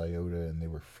bar in Scioto, and they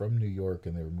were from New York,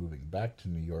 and they were moving back to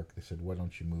New York. They said, "Why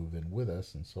don't you move in with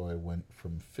us?" And so I went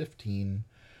from 15,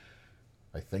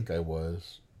 I think I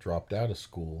was, dropped out of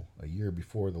school a year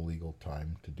before the legal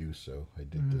time to do so. I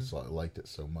did this, I liked it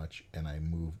so much, and I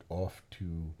moved off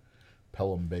to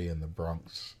Pelham Bay in the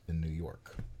Bronx in New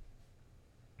York.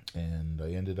 And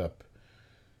I ended up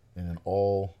in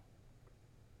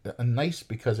nice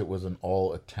because it was an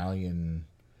all Italian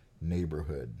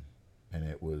neighborhood, and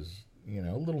it was, you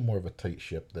know, a little more of a tight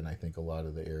ship than I think a lot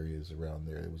of the areas around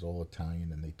there. It was all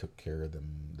Italian, and they took care of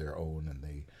their own, and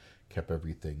they kept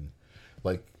everything.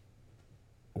 Like,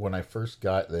 when I first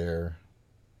got there,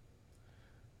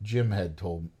 Jim had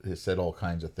said all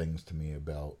kinds of things to me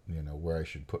about, you know, where I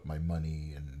should put my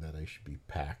money, and that I should be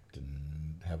packed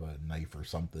and have a knife or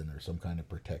something, or some kind of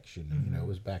protection. And, you know, it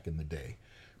was back in the day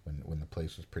when the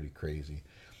place was pretty crazy.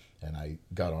 And I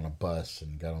got on a bus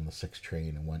and got on the 6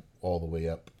 train and went all the way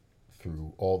up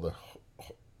through all the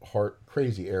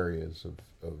crazy areas of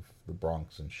the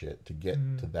Bronx and shit to get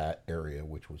to that area,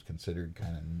 which was considered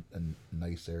kind of a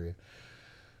nice area.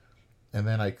 And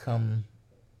then I come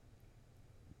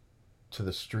to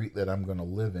the street that I'm going to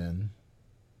live in,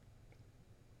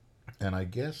 and I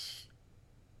guess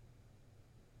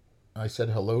I said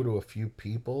hello to a few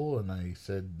people, and I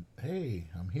said, "Hey,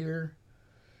 I'm here."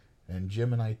 And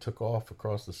Jim and I took off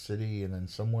across the city, and then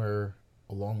somewhere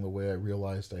along the way I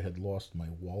realized I had lost my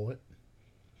wallet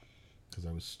because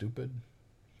I was stupid.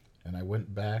 And I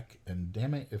went back, and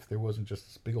damn it, if there wasn't just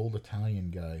this big old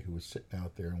Italian guy who was sitting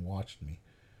out there and watched me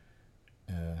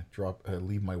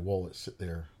leave my wallet sit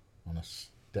there on a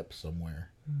step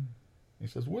somewhere. He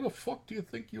says, "Where the fuck do you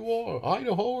think you are?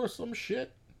 Idaho or some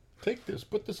shit? Take this,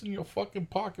 put this in your fucking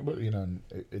pocket." But, you know, and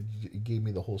it gave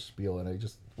me the whole spiel, and I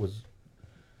just was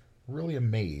really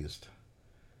amazed.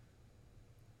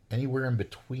 Anywhere in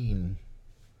between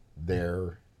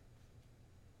there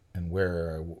and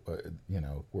where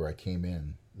where I came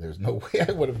in, there's no way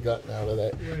I would have gotten out of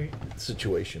that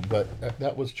situation. But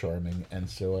that was charming, and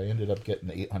so I ended up getting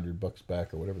the $800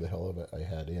 back, or whatever the hell of it I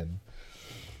had in.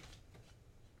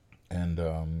 And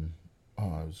it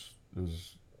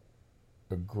was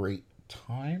a great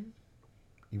time,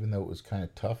 even though it was kind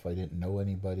of tough. I didn't know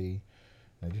anybody.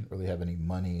 I didn't really have any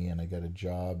money, and I got a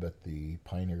job at the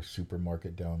Pioneer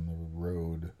Supermarket down the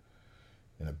road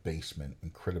in a basement,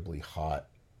 incredibly hot,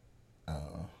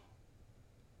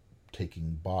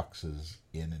 taking boxes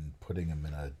in and putting them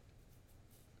in a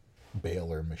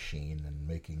baler machine and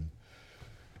making...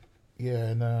 Yeah,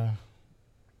 and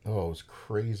it was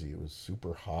crazy. It was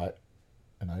super hot,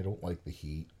 and I don't like the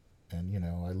heat. And, you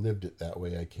know, I lived it that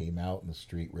way. I came out in the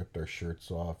street, ripped our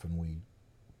shirts off, and we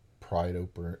pried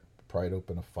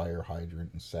open a fire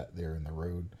hydrant and sat there in the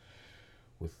road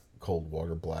with cold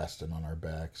water blasting on our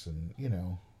backs. And, you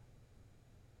know,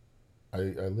 I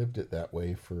lived it that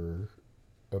way for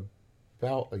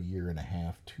about a year and a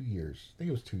half, 2 years. I think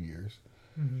it was 2 years.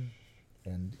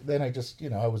 And then I just, you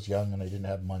know, I was young and I didn't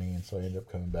have money, and so I ended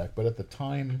up coming back. But at the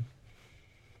time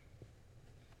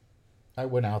I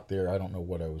went out there, I don't know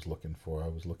what I was looking for. I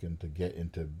was looking to get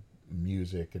into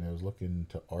music, and I was looking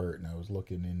to art, and I was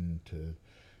looking into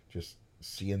just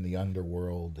seeing the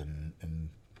underworld,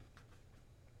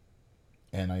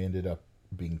 and I ended up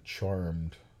being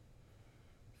charmed,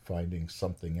 finding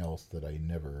something else that I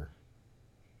never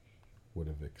would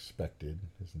have expected.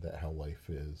 Isn't that how life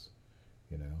is,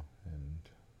 you know? And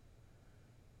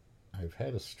I've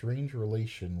had a strange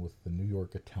relation with the New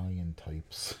York Italian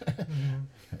types.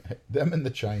 Them and the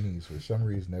Chinese, for some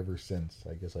reason, ever since.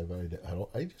 I guess I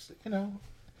just, you know,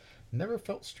 never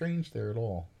felt strange there at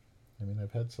all. I mean,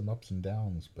 I've had some ups and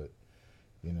downs, but,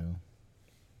 you know,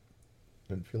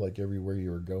 didn't feel like everywhere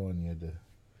you were going you had to,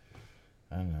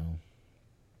 I don't know,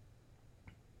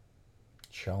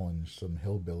 challenge some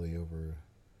hillbilly over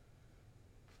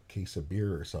case of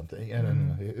beer or something. I don't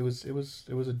know. It was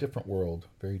a different world,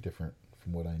 very different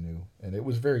from what I knew, and it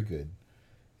was very good.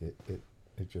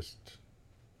 It just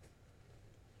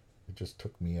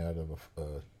took me out of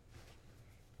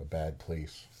a bad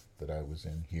place that I was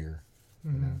in here,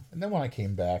 you know. And then when I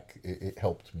came back, it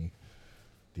helped me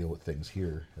deal with things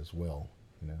here as well,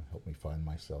 you know, helped me find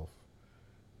myself.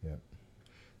 Yeah.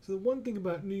 So the one thing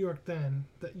about New York then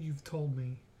that you've told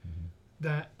me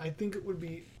that I think it would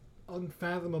be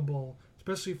unfathomable,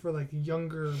 especially for like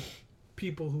younger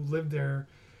people who live there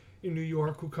in New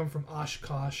York who come from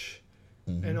Oshkosh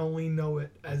and only know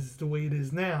it as the way it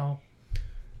is now.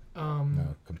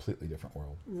 No, completely different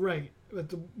world. Right. But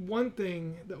the one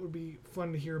thing that would be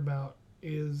fun to hear about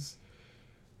is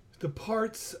the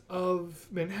parts of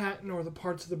Manhattan or the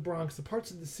parts of the Bronx, the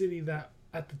parts of the city that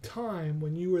at the time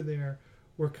when you were there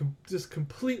were just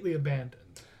completely abandoned.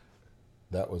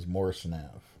 That was Morrison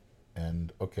Ave.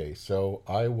 And, okay, so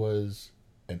I was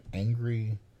an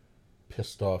angry,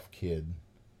 pissed off kid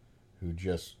who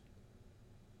just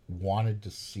wanted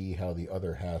to see how the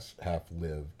other half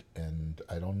lived. And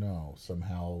I don't know,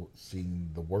 somehow seeing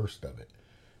the worst of it.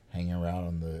 Hanging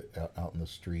around out in the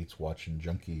streets, watching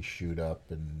junkies shoot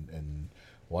up and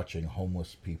watching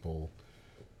homeless people.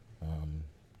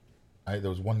 There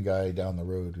was one guy down the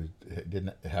road who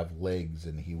didn't have legs,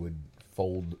 and he would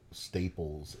fold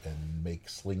staples and make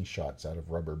slingshots out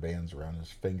of rubber bands around his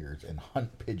fingers and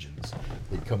hunt pigeons.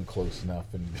 They'd come close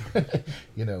enough, and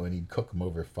you know, and he'd cook them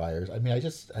over fires. I mean,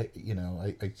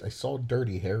 I saw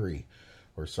Dirty Harry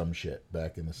or some shit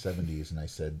back in the 70s, and I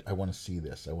said, I want to see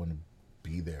this. I want to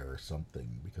be there or something,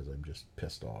 because I'm just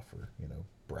pissed off, or, you know,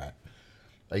 brat.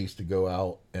 I used to go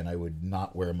out and I would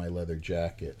not wear my leather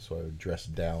jacket, so I would dress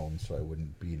down so I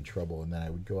wouldn't be in trouble, and then I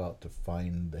would go out to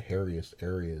find the hairiest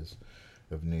areas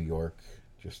of New York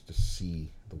just to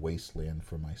see the wasteland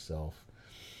for myself.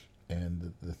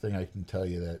 And the thing I can tell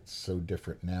you that's so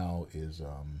different now is,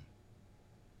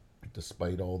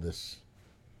 despite all this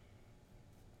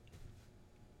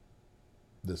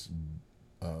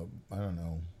I don't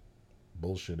know,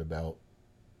 bullshit about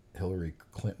Hillary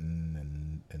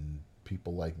Clinton and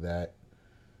people like that,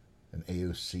 and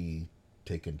AOC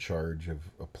taking charge of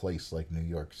a place like New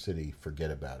York City, forget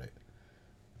about it.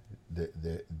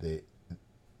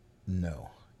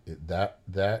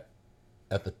 That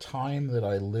at the time that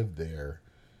I lived there,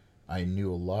 I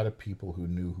knew a lot of people who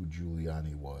knew who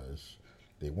Giuliani was.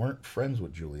 They weren't friends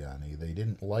with Giuliani. They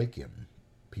didn't like him.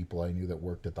 People I knew that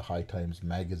worked at the High Times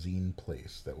magazine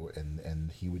place that were,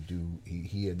 and he would do,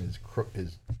 he and his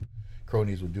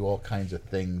cronies would do all kinds of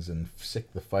things and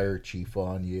sick the fire chief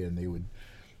on you, and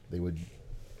they would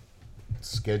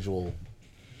schedule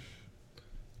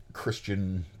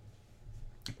Christian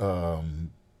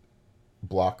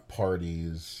block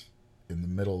parties in the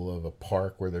middle of a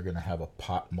park where they're going to have a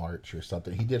pot march or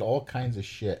something. He did all kinds of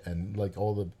shit, and like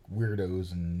all the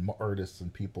weirdos and artists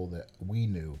and people that we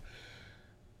knew,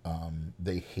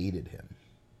 they hated him.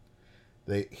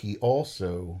 He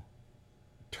also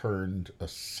turned a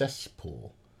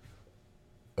cesspool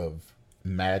of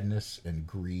madness and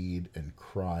greed and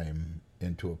crime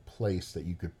into a place that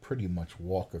you could pretty much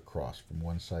walk across from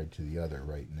one side to the other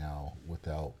right now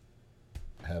without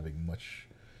having much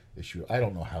issue. I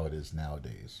don't know how it is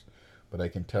nowadays, but I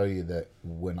can tell you that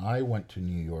when I went to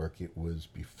New York, it was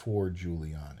before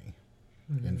Giuliani.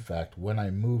 Mm-hmm. In fact, when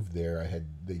I moved there,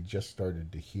 they just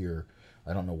started to hear,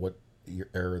 I don't know what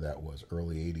era that was,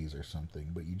 early 80s or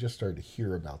something, but you just started to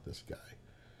hear about this guy.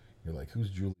 You're like, who's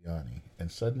Giuliani? And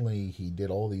suddenly he did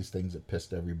all these things that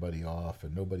pissed everybody off,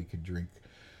 and nobody could drink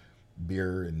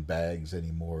beer in bags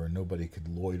anymore, and nobody could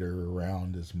loiter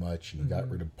around as much, and he got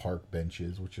rid of park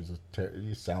benches, which is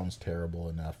it sounds terrible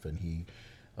enough, and he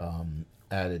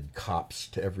added cops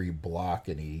to every block,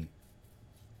 and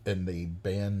they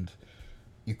banned,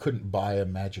 you couldn't buy a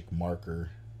magic marker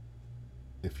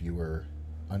if you were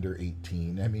under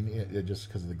 18. I mean, it just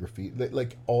because of the graffiti,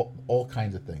 like all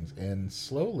kinds of things. And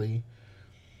slowly,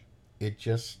 it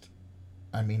just,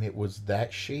 I mean, it was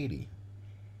that shady.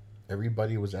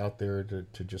 Everybody was out there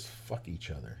to just fuck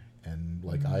each other. And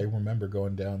like, I remember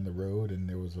going down the road, and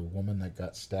there was a woman that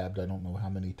got stabbed, I don't know how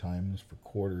many times, for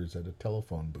quarters at a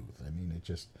telephone booth. I mean, it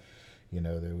just, you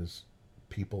know, there was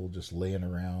people just laying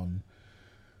around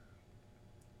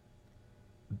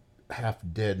half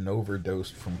dead and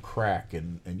overdosed from crack,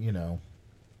 and you know,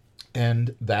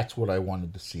 and that's what I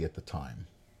wanted to see at the time,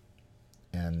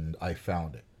 and I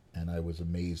found it, and I was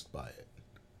amazed by it.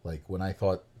 Like, when I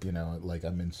thought, you know, like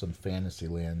I'm in some fantasy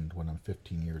land when I'm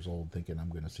 15 years old thinking I'm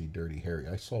going to see Dirty Harry,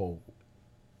 I saw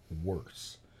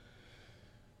worse.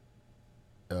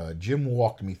 Jim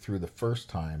walked me through the first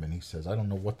time, and he says, I don't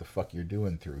know what the fuck you're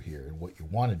doing through here and what you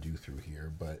want to do through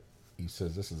here, but he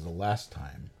says this is the last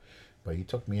time. But he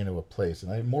took me into a place,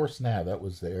 and Morse Nav, that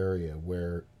was the area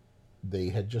where they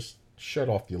had just shut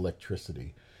off the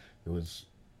electricity. It was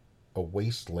a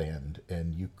wasteland,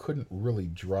 and you couldn't really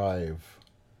drive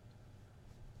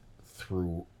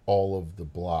through all of the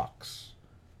blocks.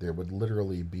 There would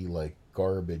literally be like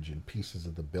garbage and pieces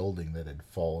of the building that had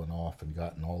fallen off and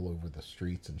gotten all over the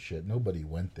streets and shit. Nobody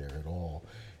went there at all,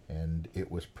 and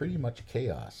it was pretty much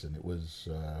chaos, and it was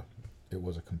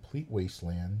a complete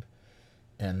wasteland.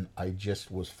 And I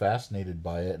just was fascinated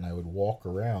by it, and I would walk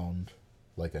around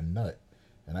like a nut.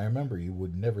 And I remember you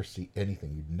would never see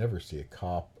anything. You'd never see a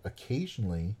cop.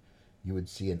 Occasionally, you would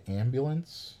see an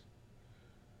ambulance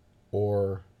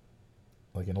or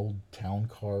like an old town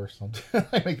car or something.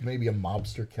 Like maybe a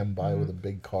mobster came by with a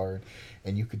big car,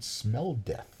 and you could smell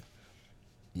death.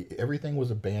 Everything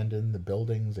was abandoned. The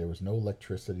buildings, there was no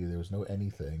electricity. There was no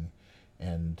anything.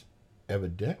 And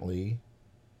evidently,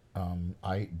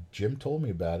 Jim told me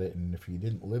about it, and if you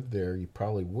didn't live there, you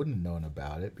probably wouldn't have known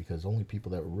about it, because only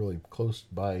people that were really close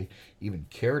by even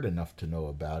cared enough to know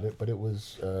about it. But it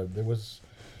was, there was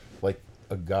like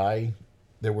a guy,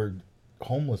 there were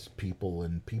homeless people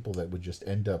and people that would just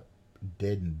end up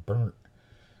dead and burnt.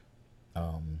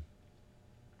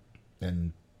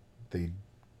 And they'd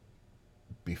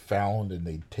be found, and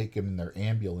they'd take them in their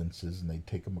ambulances, and they'd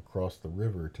take them across the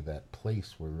river to that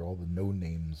place where all the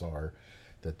no-names are,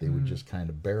 that they would just kind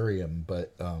of bury him.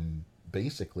 But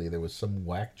basically there was some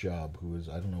whack job who was,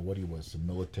 I don't know what he was, some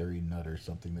military nut or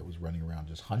something, that was running around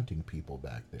just hunting people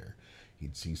back there.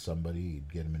 He'd see somebody,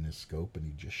 he'd get him in his scope, and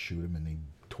he'd just shoot him, and he'd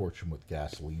torch him with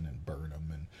gasoline and burn him,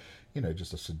 and, you know,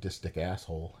 just a sadistic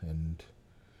asshole. And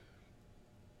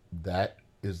that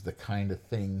is the kind of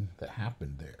thing that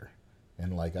happened there.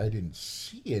 And like, I didn't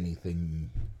see anything,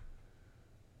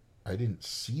 I didn't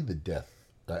see the death.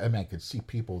 I mean, I could see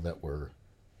people that were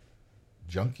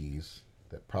junkies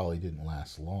that probably didn't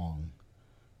last long,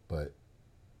 but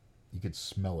you could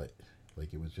smell it.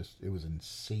 Like, it was an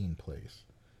insane place.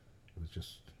 It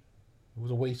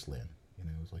was a wasteland. You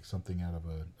know, it was like something out of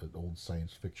an old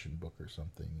science fiction book or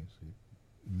something. You see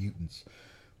mutants.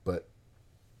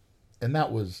 And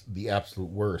that was the absolute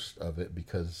worst of it,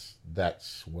 because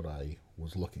that's what I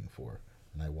was looking for,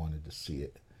 and I wanted to see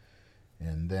it.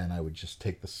 And then I would just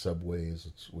take the subways,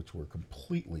 which were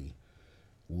completely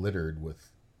littered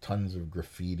with tons of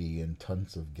graffiti and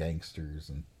tons of gangsters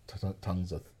and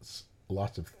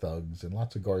lots of thugs and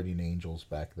lots of guardian angels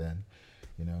back then,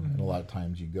 you know. And a lot of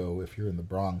times you go, if you're in the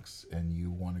Bronx and you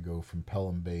want to go from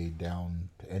Pelham Bay down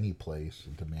to any place,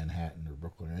 into Manhattan or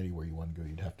Brooklyn or anywhere you want to go,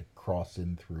 you'd have to cross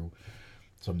in through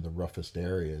some of the roughest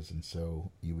areas. And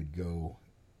so you would go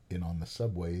in on the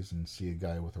subways and see a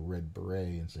guy with a red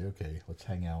beret and say, okay, let's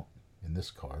hang out in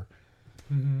this car.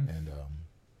 And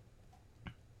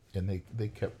they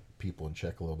kept people in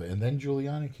check a little bit. And then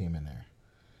Giuliani came in there,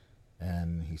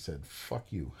 and he said,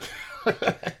 fuck you.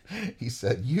 He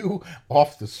said, you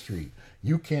off the street,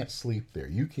 you can't sleep there,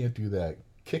 you can't do that,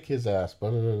 kick his ass,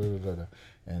 blah, blah, blah, blah, blah.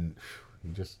 And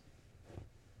he just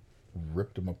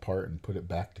ripped him apart and put it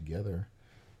back together.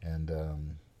 And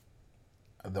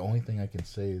the only thing I can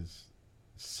say is,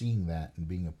 seeing that and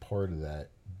being a part of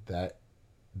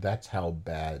that's how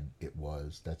bad it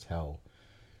was. That's how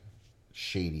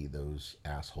shady those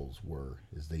assholes were,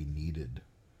 is they needed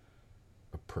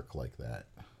a prick like that.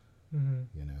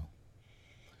 You know.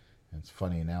 And it's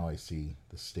funny, now I see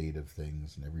the state of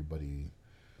things, and everybody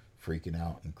freaking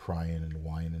out and crying and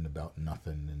whining about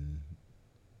nothing, and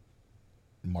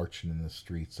marching in the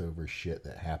streets over shit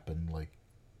that happened like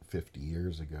 50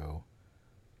 years ago.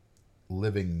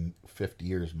 Living 50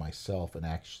 years myself, and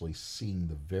actually seeing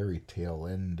the very tail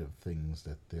end of things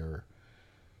that they're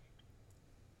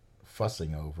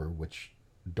fussing over, which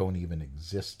don't even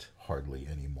exist hardly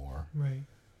anymore. Right.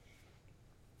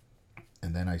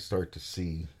 And then I start to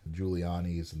see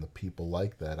Giuliani's and the people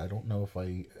like that. I don't know if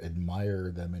I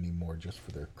admire them anymore just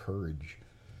for their courage,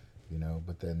 you know.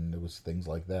 But then there was things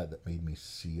like that made me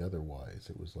see otherwise.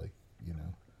 It was like, you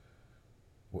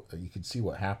know, you can see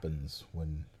what happens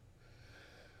when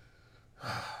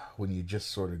you just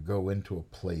sort of go into a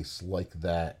place like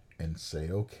that and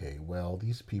say, okay, well,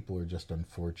 these people are just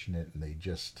unfortunate, and they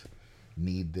just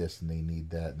need this and they need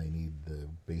that, and they need the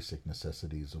basic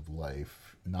necessities of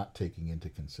life, not taking into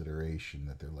consideration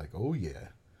that they're like, oh yeah,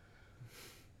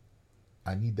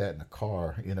 I need that in a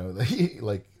car, you know.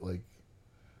 like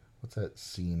what's that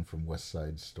scene from West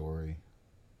Side Story,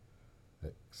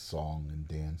 that song and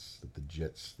dance that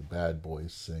the Bad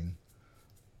Boys sing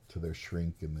to their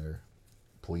shrink and their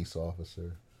police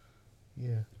officer.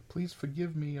 Yeah, please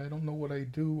forgive me. I don't know what I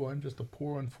do. I'm just a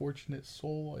poor, unfortunate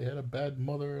soul. I had a bad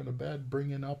mother and a bad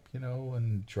bringing up,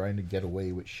 and trying to get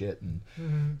away with shit and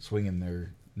swinging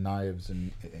their knives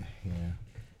and yeah.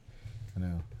 I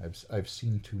know. I've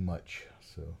seen too much,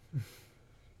 so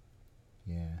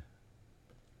yeah.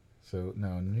 So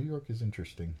no, New York is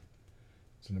interesting.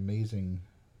 It's an amazing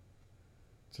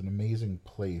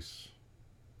place.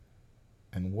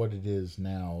 And what it is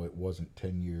now, it wasn't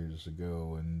 10 years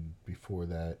ago, and before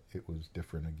that, it was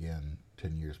different again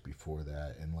 10 years before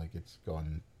that. And like it's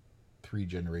gone 3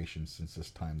 generations since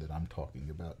this time that I'm talking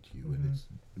about to you, and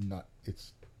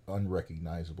it's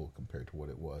unrecognizable compared to what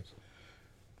it was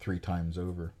 3 times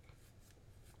over.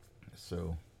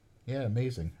 So, yeah,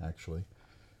 amazing, actually.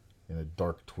 In a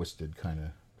dark, twisted, kind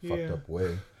of fucked up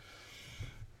way.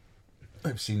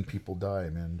 I've seen people die,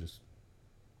 man, just...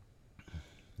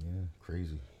 Yeah,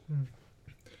 crazy.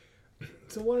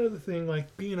 So one other thing,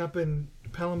 like being up in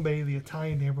Pelham Bay, the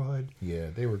Italian neighborhood.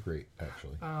 Yeah, they were great,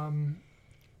 actually.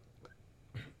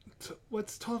 So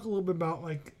let's talk a little bit about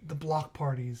like the block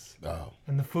parties Oh.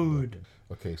 and the food.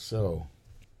 Okay, so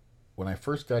when I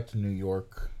first got to New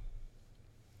York,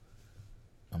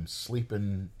 I'm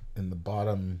sleeping in the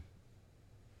bottom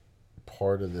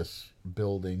part of this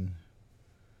building,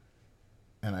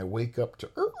 and I wake up to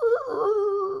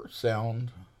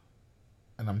sound,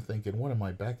 and I'm thinking, what am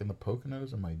I, back in the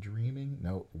Poconos? Am I dreaming?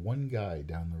 No, one guy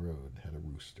down the road had a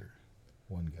rooster.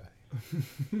 One guy.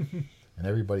 And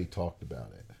everybody talked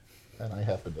about it. And I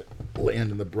happened to land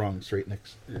in the Bronx right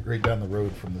down the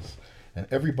road from this, and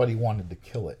everybody wanted to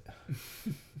kill it.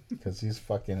 Because these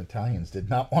fucking Italians did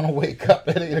not want to wake up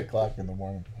at 8 o'clock in the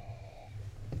morning.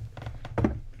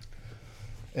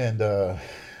 And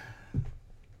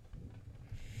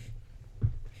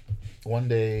one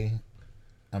day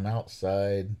I'm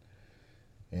outside,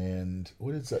 and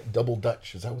what is that? Double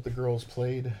Dutch. Is that what the girls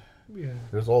played? Yeah.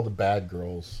 There's all the bad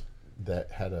girls that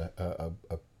had a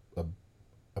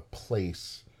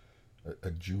place,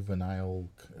 a juvenile,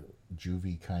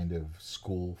 juvie kind of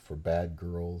school for bad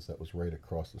girls that was right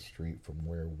across the street from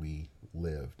where we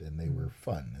lived, and they were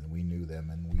fun, and we knew them,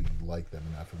 and we liked them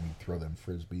enough, and we'd throw them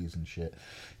frisbees and shit,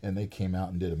 and they came out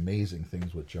and did amazing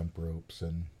things with jump ropes.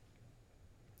 And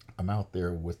I'm out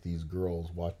there with these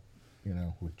girls, with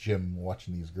Jim,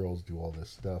 watching these girls do all this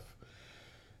stuff,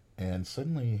 and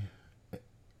suddenly,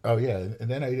 oh yeah, and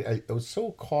then I was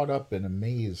so caught up and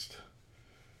amazed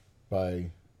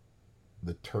by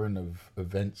the turn of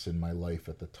events in my life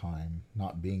at the time,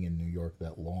 not being in New York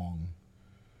that long,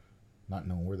 not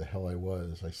knowing where the hell I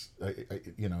was.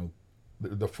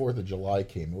 The 4th of July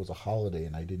came. It was a holiday,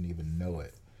 and I didn't even know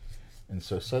it. And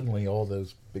so suddenly all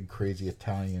those big crazy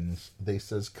Italians, they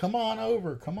says, come on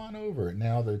over.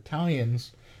 Now the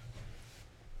Italians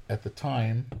at the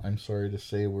time, I'm sorry to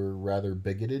say, were rather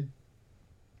bigoted.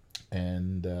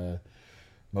 And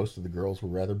most of the girls were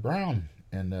rather brown.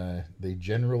 And they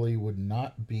generally would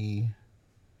not be...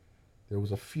 There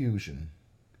was a fusion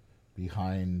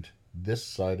behind this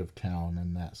side of town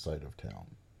and that side of town.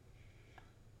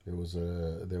 There was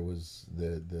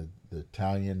the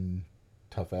Italian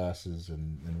tough asses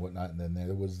and whatnot, and then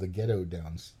there was the ghetto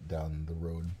down the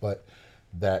road. But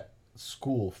that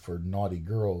school for naughty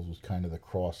girls was kind of the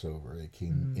crossover. They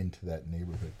came into that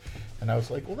neighborhood, and I was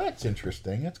like, well, that's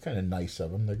interesting. That's kind of nice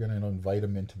of them. They're going to invite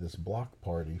them into this block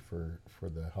party for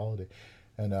the holiday.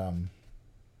 And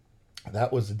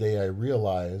that was the day I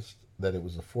realized that it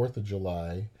was the 4th of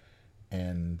July,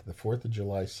 and the 4th of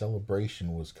July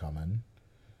celebration was coming.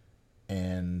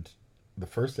 And the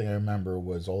first thing I remember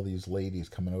was all these ladies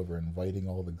coming over, inviting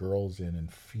all the girls in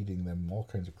and feeding them all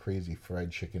kinds of crazy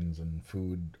fried chickens and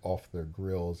food off their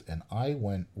grills. And I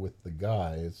went with the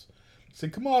guys,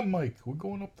 said, come on, Mike, we're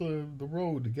going up the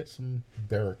road to get some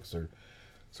barracks.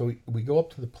 So we go up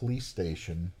to the police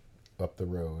station up the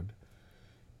road,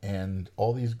 and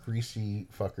all these greasy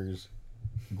fuckers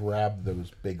grab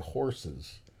those big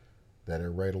horses that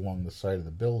are right along the side of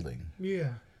the building.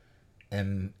 Yeah.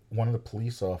 And one of the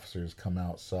police officers come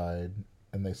outside,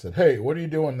 and they said, hey, what are you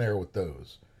doing there with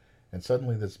those? And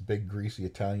suddenly this big greasy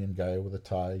Italian guy with a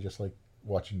tie, just like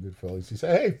watching Goodfellas, he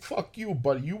said, hey, fuck you,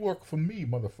 buddy. You work for me,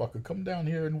 motherfucker. Come down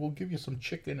here and we'll give you some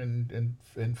chicken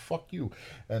and fuck you.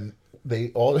 And they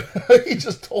all, he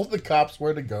just told the cops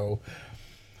where to go.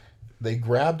 They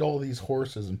grabbed all these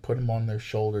horses and put them on their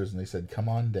shoulders, and they said, come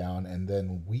on down. And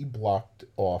then we blocked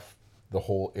off the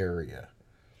whole area.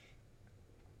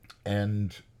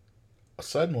 And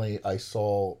suddenly I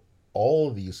saw all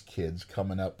of these kids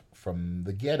coming up from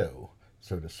the ghetto,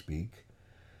 so to speak.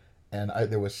 And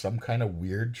there was some kind of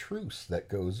weird truce that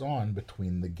goes on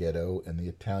between the ghetto and the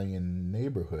Italian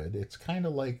neighborhood. It's kind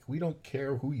of like, we don't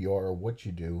care who you are or what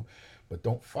you do, but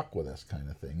don't fuck with us kind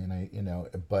of thing. And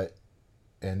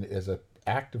and as an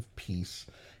act of peace,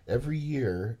 every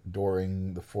year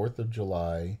during the 4th of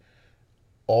July,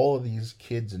 all of these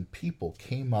kids and people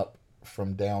came up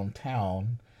from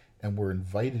downtown and were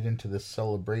invited into this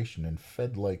celebration and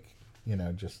fed like,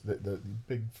 just the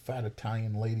big fat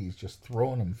Italian ladies just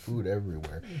throwing them food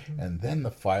everywhere. Mm-hmm. And then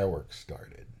the fireworks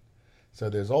started. So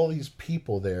there's all these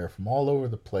people there from all over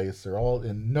the place.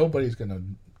 And nobody's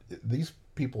going to, these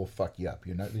people fuck you up.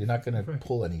 You're not going to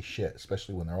pull any shit,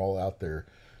 especially when they're all out there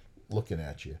looking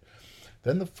at you.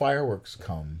 Then the fireworks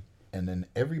come, and then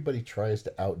everybody tries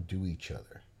to outdo each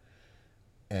other.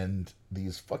 And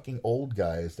these fucking old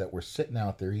guys that were sitting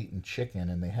out there eating chicken,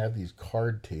 and they have these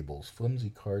card tables, flimsy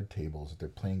card tables that they're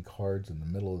playing cards in the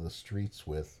middle of the streets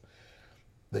with.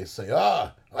 They say,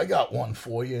 I got one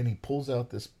for you. And he pulls out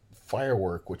this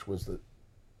firework, which was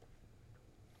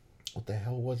what the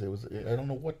hell was it? I don't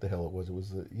know what the hell it was. It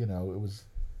was,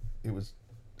 it was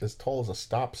as tall as a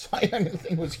stop sign. I mean, the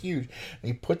thing was huge.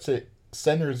 And he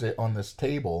centers it on this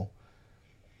table,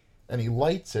 and he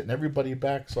lights it, and everybody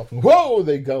backs off, and whoa,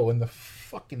 they go, and the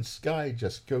fucking sky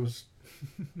just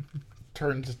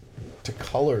turns to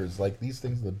colors. Like, these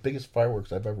things are the biggest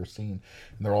fireworks I've ever seen,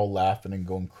 and they're all laughing and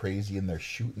going crazy, and they're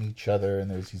shooting each other, and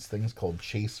there's these things called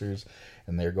chasers,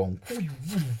 and they're going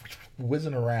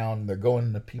whizzing around, and they're going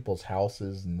into people's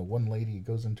houses, and the one lady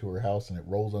goes into her house, and it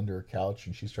rolls under her couch,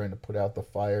 and she's trying to put out the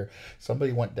fire.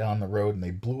 Somebody went down the road, and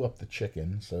they blew up the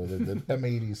chicken, so the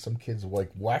M80s, some kids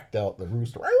like whacked out the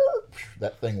rooster,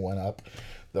 that thing went up.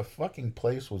 The fucking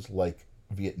place was like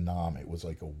Vietnam. It was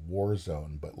like a war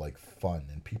zone, but like fun,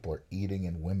 and people are eating,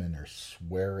 and women are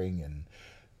swearing, and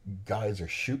guys are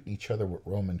shooting each other with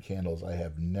Roman candles. I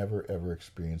have never ever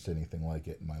experienced anything like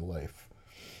it in my life.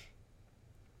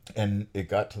 And it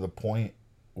got to the point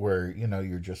where,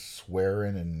 you're just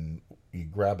swearing, and you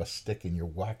grab a stick and you're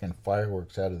whacking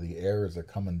fireworks out of the air as they're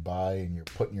coming by, and you're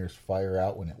putting your fire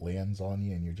out when it lands on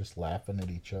you, and you're just laughing at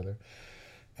each other.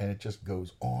 And it just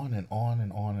goes on and on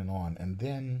and on and on. And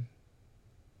then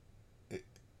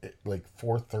it like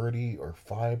 4:30 or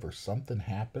 5 or something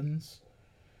happens,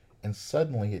 and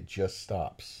suddenly it just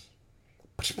stops.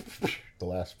 The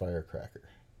last firecracker.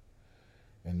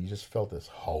 And you just felt this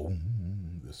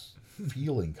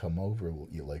feeling come over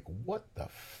you, like, what the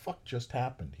fuck just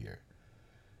happened here?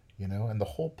 And the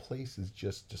whole place is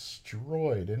just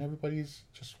destroyed, and everybody's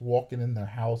just walking in their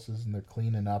houses, and they're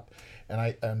cleaning up,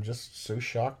 and I'm just so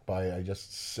shocked by it. I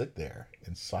just sit there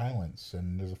in silence,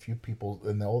 and there's a few people,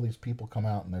 and all these people come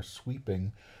out, and they're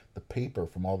sweeping the paper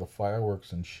from all the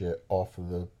fireworks and shit off of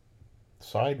the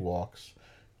sidewalks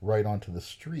right onto the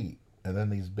street. And then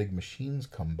these big machines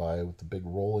come by with the big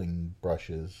rolling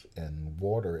brushes and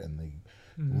water, and they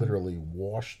literally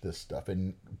wash this stuff.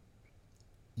 And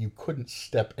you couldn't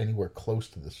step anywhere close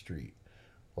to the street.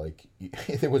 Like,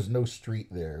 there was no street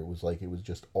there. It was like, it was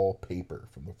just all paper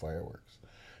from the fireworks,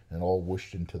 and all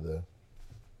whooshed into the...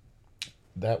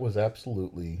 That was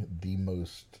absolutely the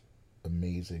most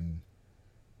amazing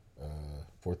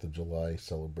 4th of July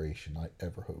celebration I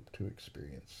ever hope to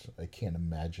experience. I can't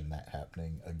imagine that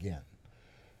happening again.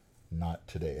 Not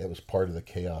today. It was part of the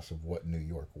chaos of what New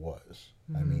York was.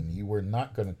 Mm-hmm. I mean, you were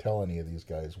not going to tell any of these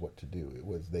guys what to do. It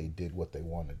was, they did what they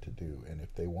wanted to do. And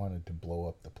if they wanted to blow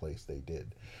up the place, they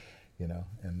did.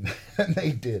 And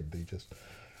they did. They just,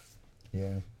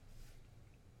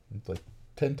 it's like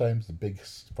 10 times the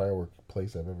biggest fireworks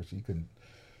place I've ever seen.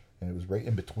 And it was right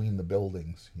in between the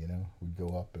buildings, We'd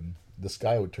go up, and the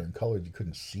sky would turn colored. You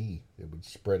couldn't see. It would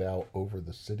spread out over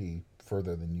the city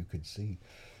further than you could see,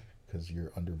 because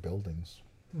you're under buildings.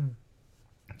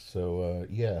 So,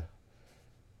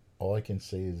 all I can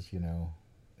say is,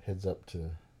 heads up to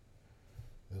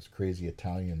those crazy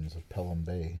Italians of Pelham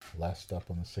Bay. Last stop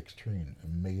on the 6th train.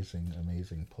 Amazing,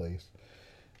 amazing place.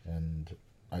 And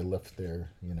I left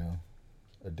there,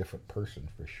 a different person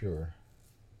for sure.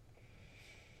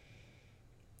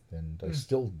 And I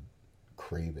still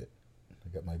crave it. I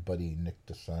got my buddy Nick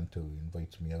DeSanto, who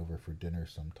invites me over for dinner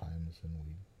sometimes, and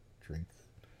we drink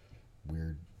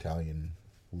weird Italian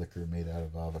liquor made out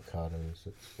of avocados.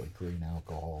 It's like green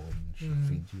alcohol, and she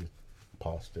feeds you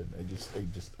pasta.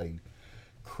 I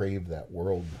crave that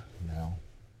world now.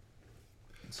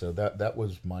 So that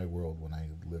was my world when I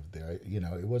lived there.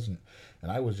 It wasn't,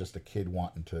 and I was just a kid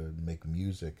wanting to make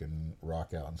music and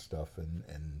rock out and stuff,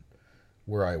 and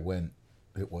where I went,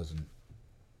 it wasn't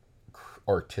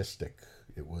artistic.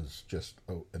 It was just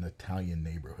an Italian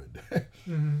neighborhood.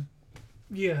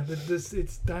 Yeah,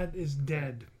 that is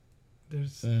dead.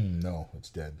 There's no, it's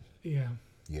dead. Yeah.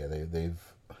 Yeah, they've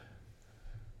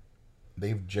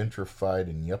gentrified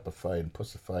and yuppified and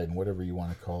pussified and whatever you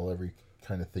want to call every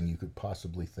kind of thing you could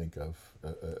possibly think of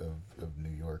New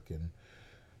York, and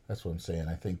that's what I'm saying.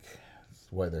 I think that's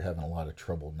why they're having a lot of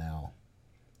trouble now.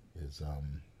 Is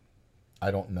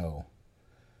I don't know.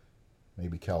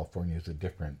 Maybe California is a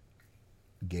different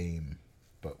game,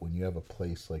 but when you have a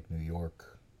place like New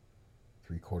York,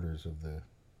 3/4 of the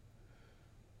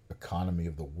economy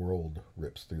of the world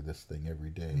rips through this thing every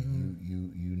day.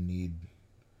 You need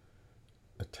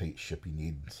a tight ship. You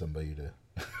need somebody to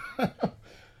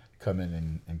come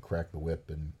in and crack the whip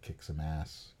and kick some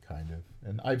ass, kind of.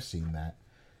 And I've seen that.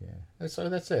 Yeah. So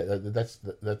that's it.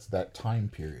 That's that time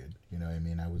period. You know what I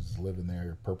mean? I was living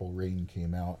there. Purple Rain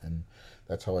came out, and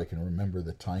that's how I can remember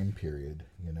the time period.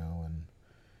 You know,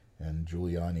 and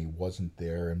Giuliani wasn't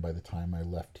there, and by the time I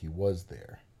left, he was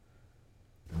there.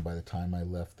 And by the time I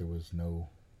left, there was no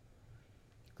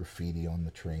graffiti on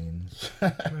the trains,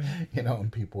 right. You know, and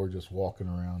people were just walking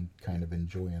around kind of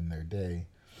enjoying their day.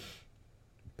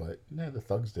 But yeah, the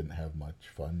thugs didn't have much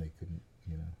fun. They couldn't,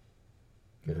 you know,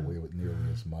 get away with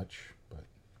nearly as much. But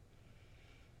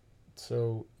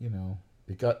so, you know,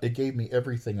 it gave me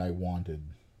everything I wanted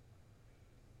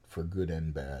for good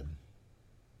and bad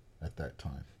at that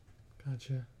time.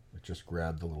 Gotcha. It just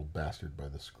grabbed the little bastard by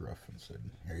the scruff and said,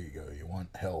 "Here you go. You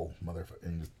want hell, motherfucker,"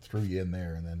 and just threw you in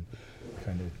there, and then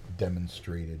kind of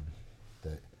demonstrated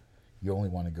that you only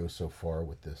want to go so far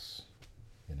with this,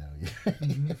 you know.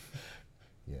 Mm-hmm.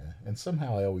 Yeah, and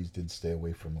somehow I always did stay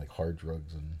away from like hard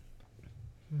drugs,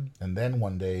 and then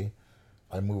one day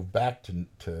I moved back to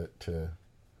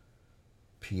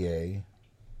PA,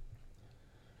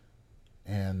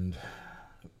 and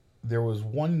there was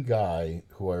one guy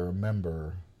who I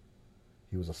remember.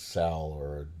 He was a Sal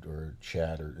or a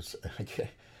Chad or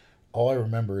all I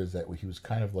remember is that he was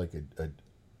kind of like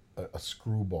a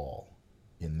screwball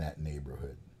in that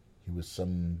neighborhood. He was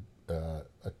some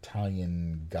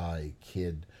Italian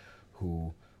kid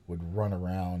who would run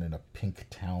around in a pink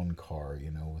town car,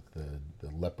 you know, with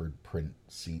the leopard print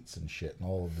seats and shit, and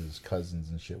all of his cousins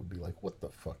and shit would be like, "What the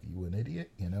fuck, are you an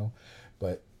idiot?" You know,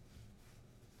 but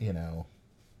you know,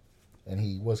 and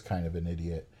he was kind of an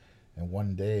idiot. And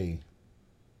one day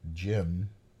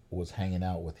Jim was hanging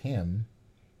out with him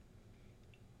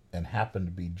and happened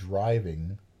to be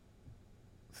driving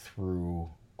through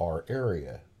our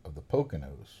area of the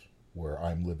Poconos where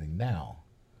I'm living now.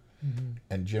 Mm-hmm.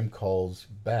 And Jim calls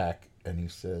back and he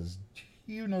says, "Do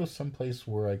you know someplace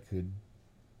where I could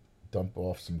dump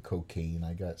off some cocaine?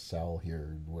 I got Sal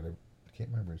here," whatever. I can't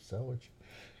remember Sal or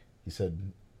he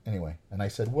said. Anyway, and I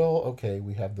said, "Well, okay,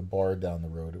 we have the bar down the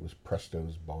road." It was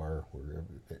Presto's bar where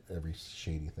every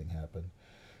shady thing happened.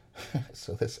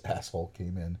 So this asshole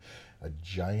came in, a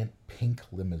giant pink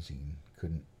limousine,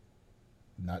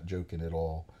 not joking at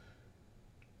all,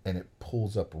 and it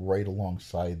pulls up right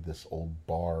alongside this old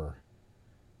bar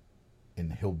in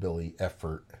Hillbilly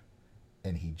Effort,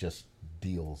 and he just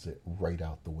deals it right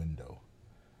out the window.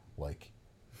 Like,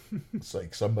 it's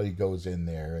like somebody goes in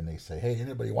there and they say, "Hey,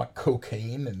 anybody want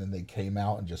cocaine?" And then they came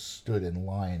out and just stood in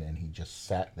line, and he just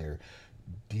sat there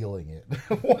dealing it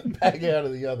one bag out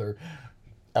of the other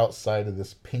outside of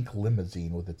this pink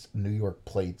limousine with its New York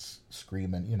plates,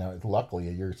 screaming. You know, luckily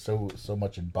you're so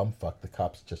much in bumfuck, the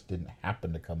cops just didn't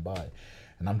happen to come by.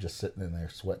 And I'm just sitting in there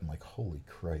sweating like, holy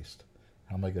Christ,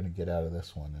 how am I going to get out of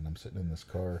this one? And I'm sitting in this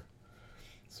car.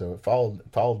 So it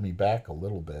followed me back a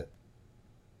little bit.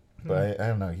 But I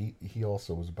don't know. He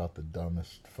also was about the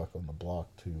dumbest fuck on the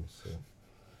block too. So.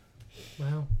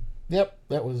 Wow. Yep,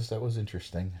 that was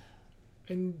interesting.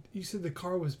 And you said the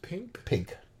car was pink?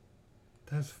 Pink.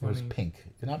 That's funny. It was pink,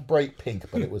 not bright pink,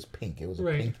 but it was pink. It was a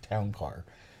right. Pink town car.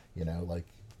 You know, like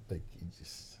you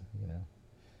just, you know,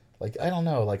 like I don't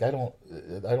know, like I don't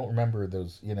remember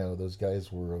those. You know, those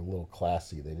guys were a little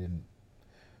classy. They didn't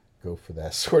go for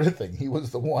that sort of thing. He was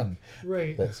the one.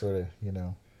 Right. That sort of, you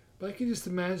know. But I can just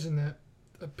imagine that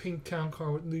a pink town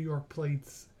car with New York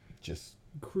plates, just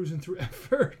cruising through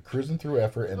Effort,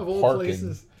 and of all parking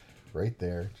places. right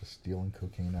there, just stealing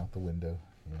cocaine out the window.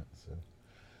 Yeah, so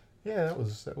yeah,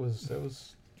 that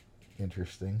was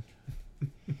interesting.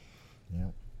 Yeah.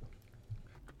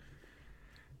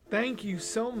 Thank you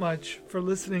so much for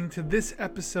listening to this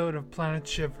episode of Planet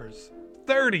Shivers.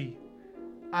 30.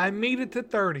 I made it to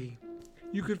 30.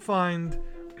 You could find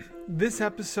this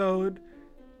episode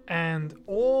and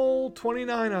all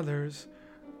 29 others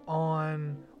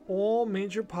on all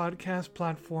major podcast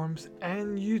platforms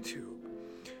and YouTube.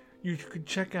 You could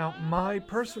check out my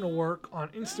personal work on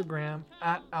Instagram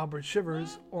at Albert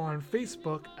Shivers or on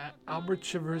Facebook at Albert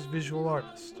Shivers Visual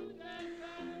Artist.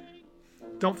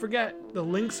 Don't forget, the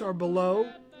links are below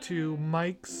to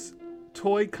Mike's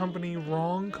toy company,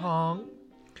 Wrong Kong,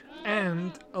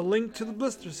 and a link to the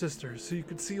Blister Sisters, so you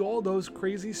can see all those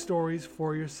crazy stories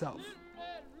for yourself.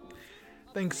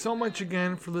 Thanks so much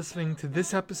again for listening to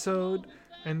this episode,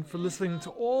 and for listening to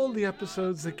all the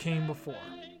episodes that came before.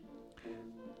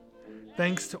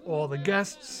 Thanks to all the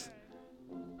guests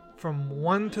from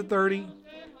 1 to 30,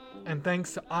 and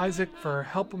thanks to Isaac for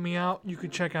helping me out. You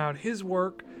can check out his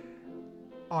work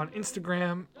on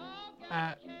Instagram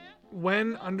at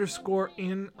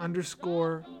when_in_zen.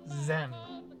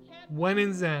 When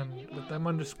in Zen, with them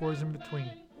underscores in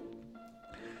between.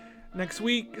 Next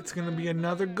week, it's going to be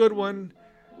another good one.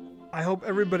 I hope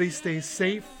everybody stays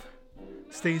safe,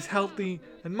 stays healthy,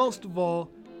 and most of all,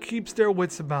 keeps their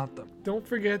wits about them. Don't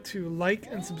forget to like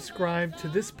and subscribe to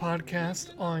this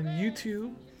podcast on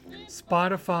YouTube,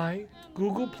 Spotify,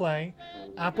 Google Play,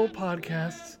 Apple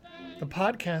Podcasts, the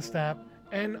podcast app,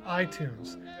 and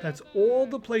iTunes. That's all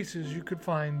the places you could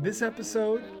find this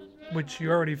episode, which you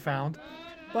already found,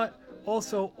 but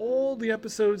also all the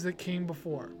episodes that came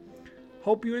before.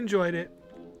 Hope you enjoyed it.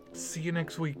 See you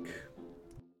next week.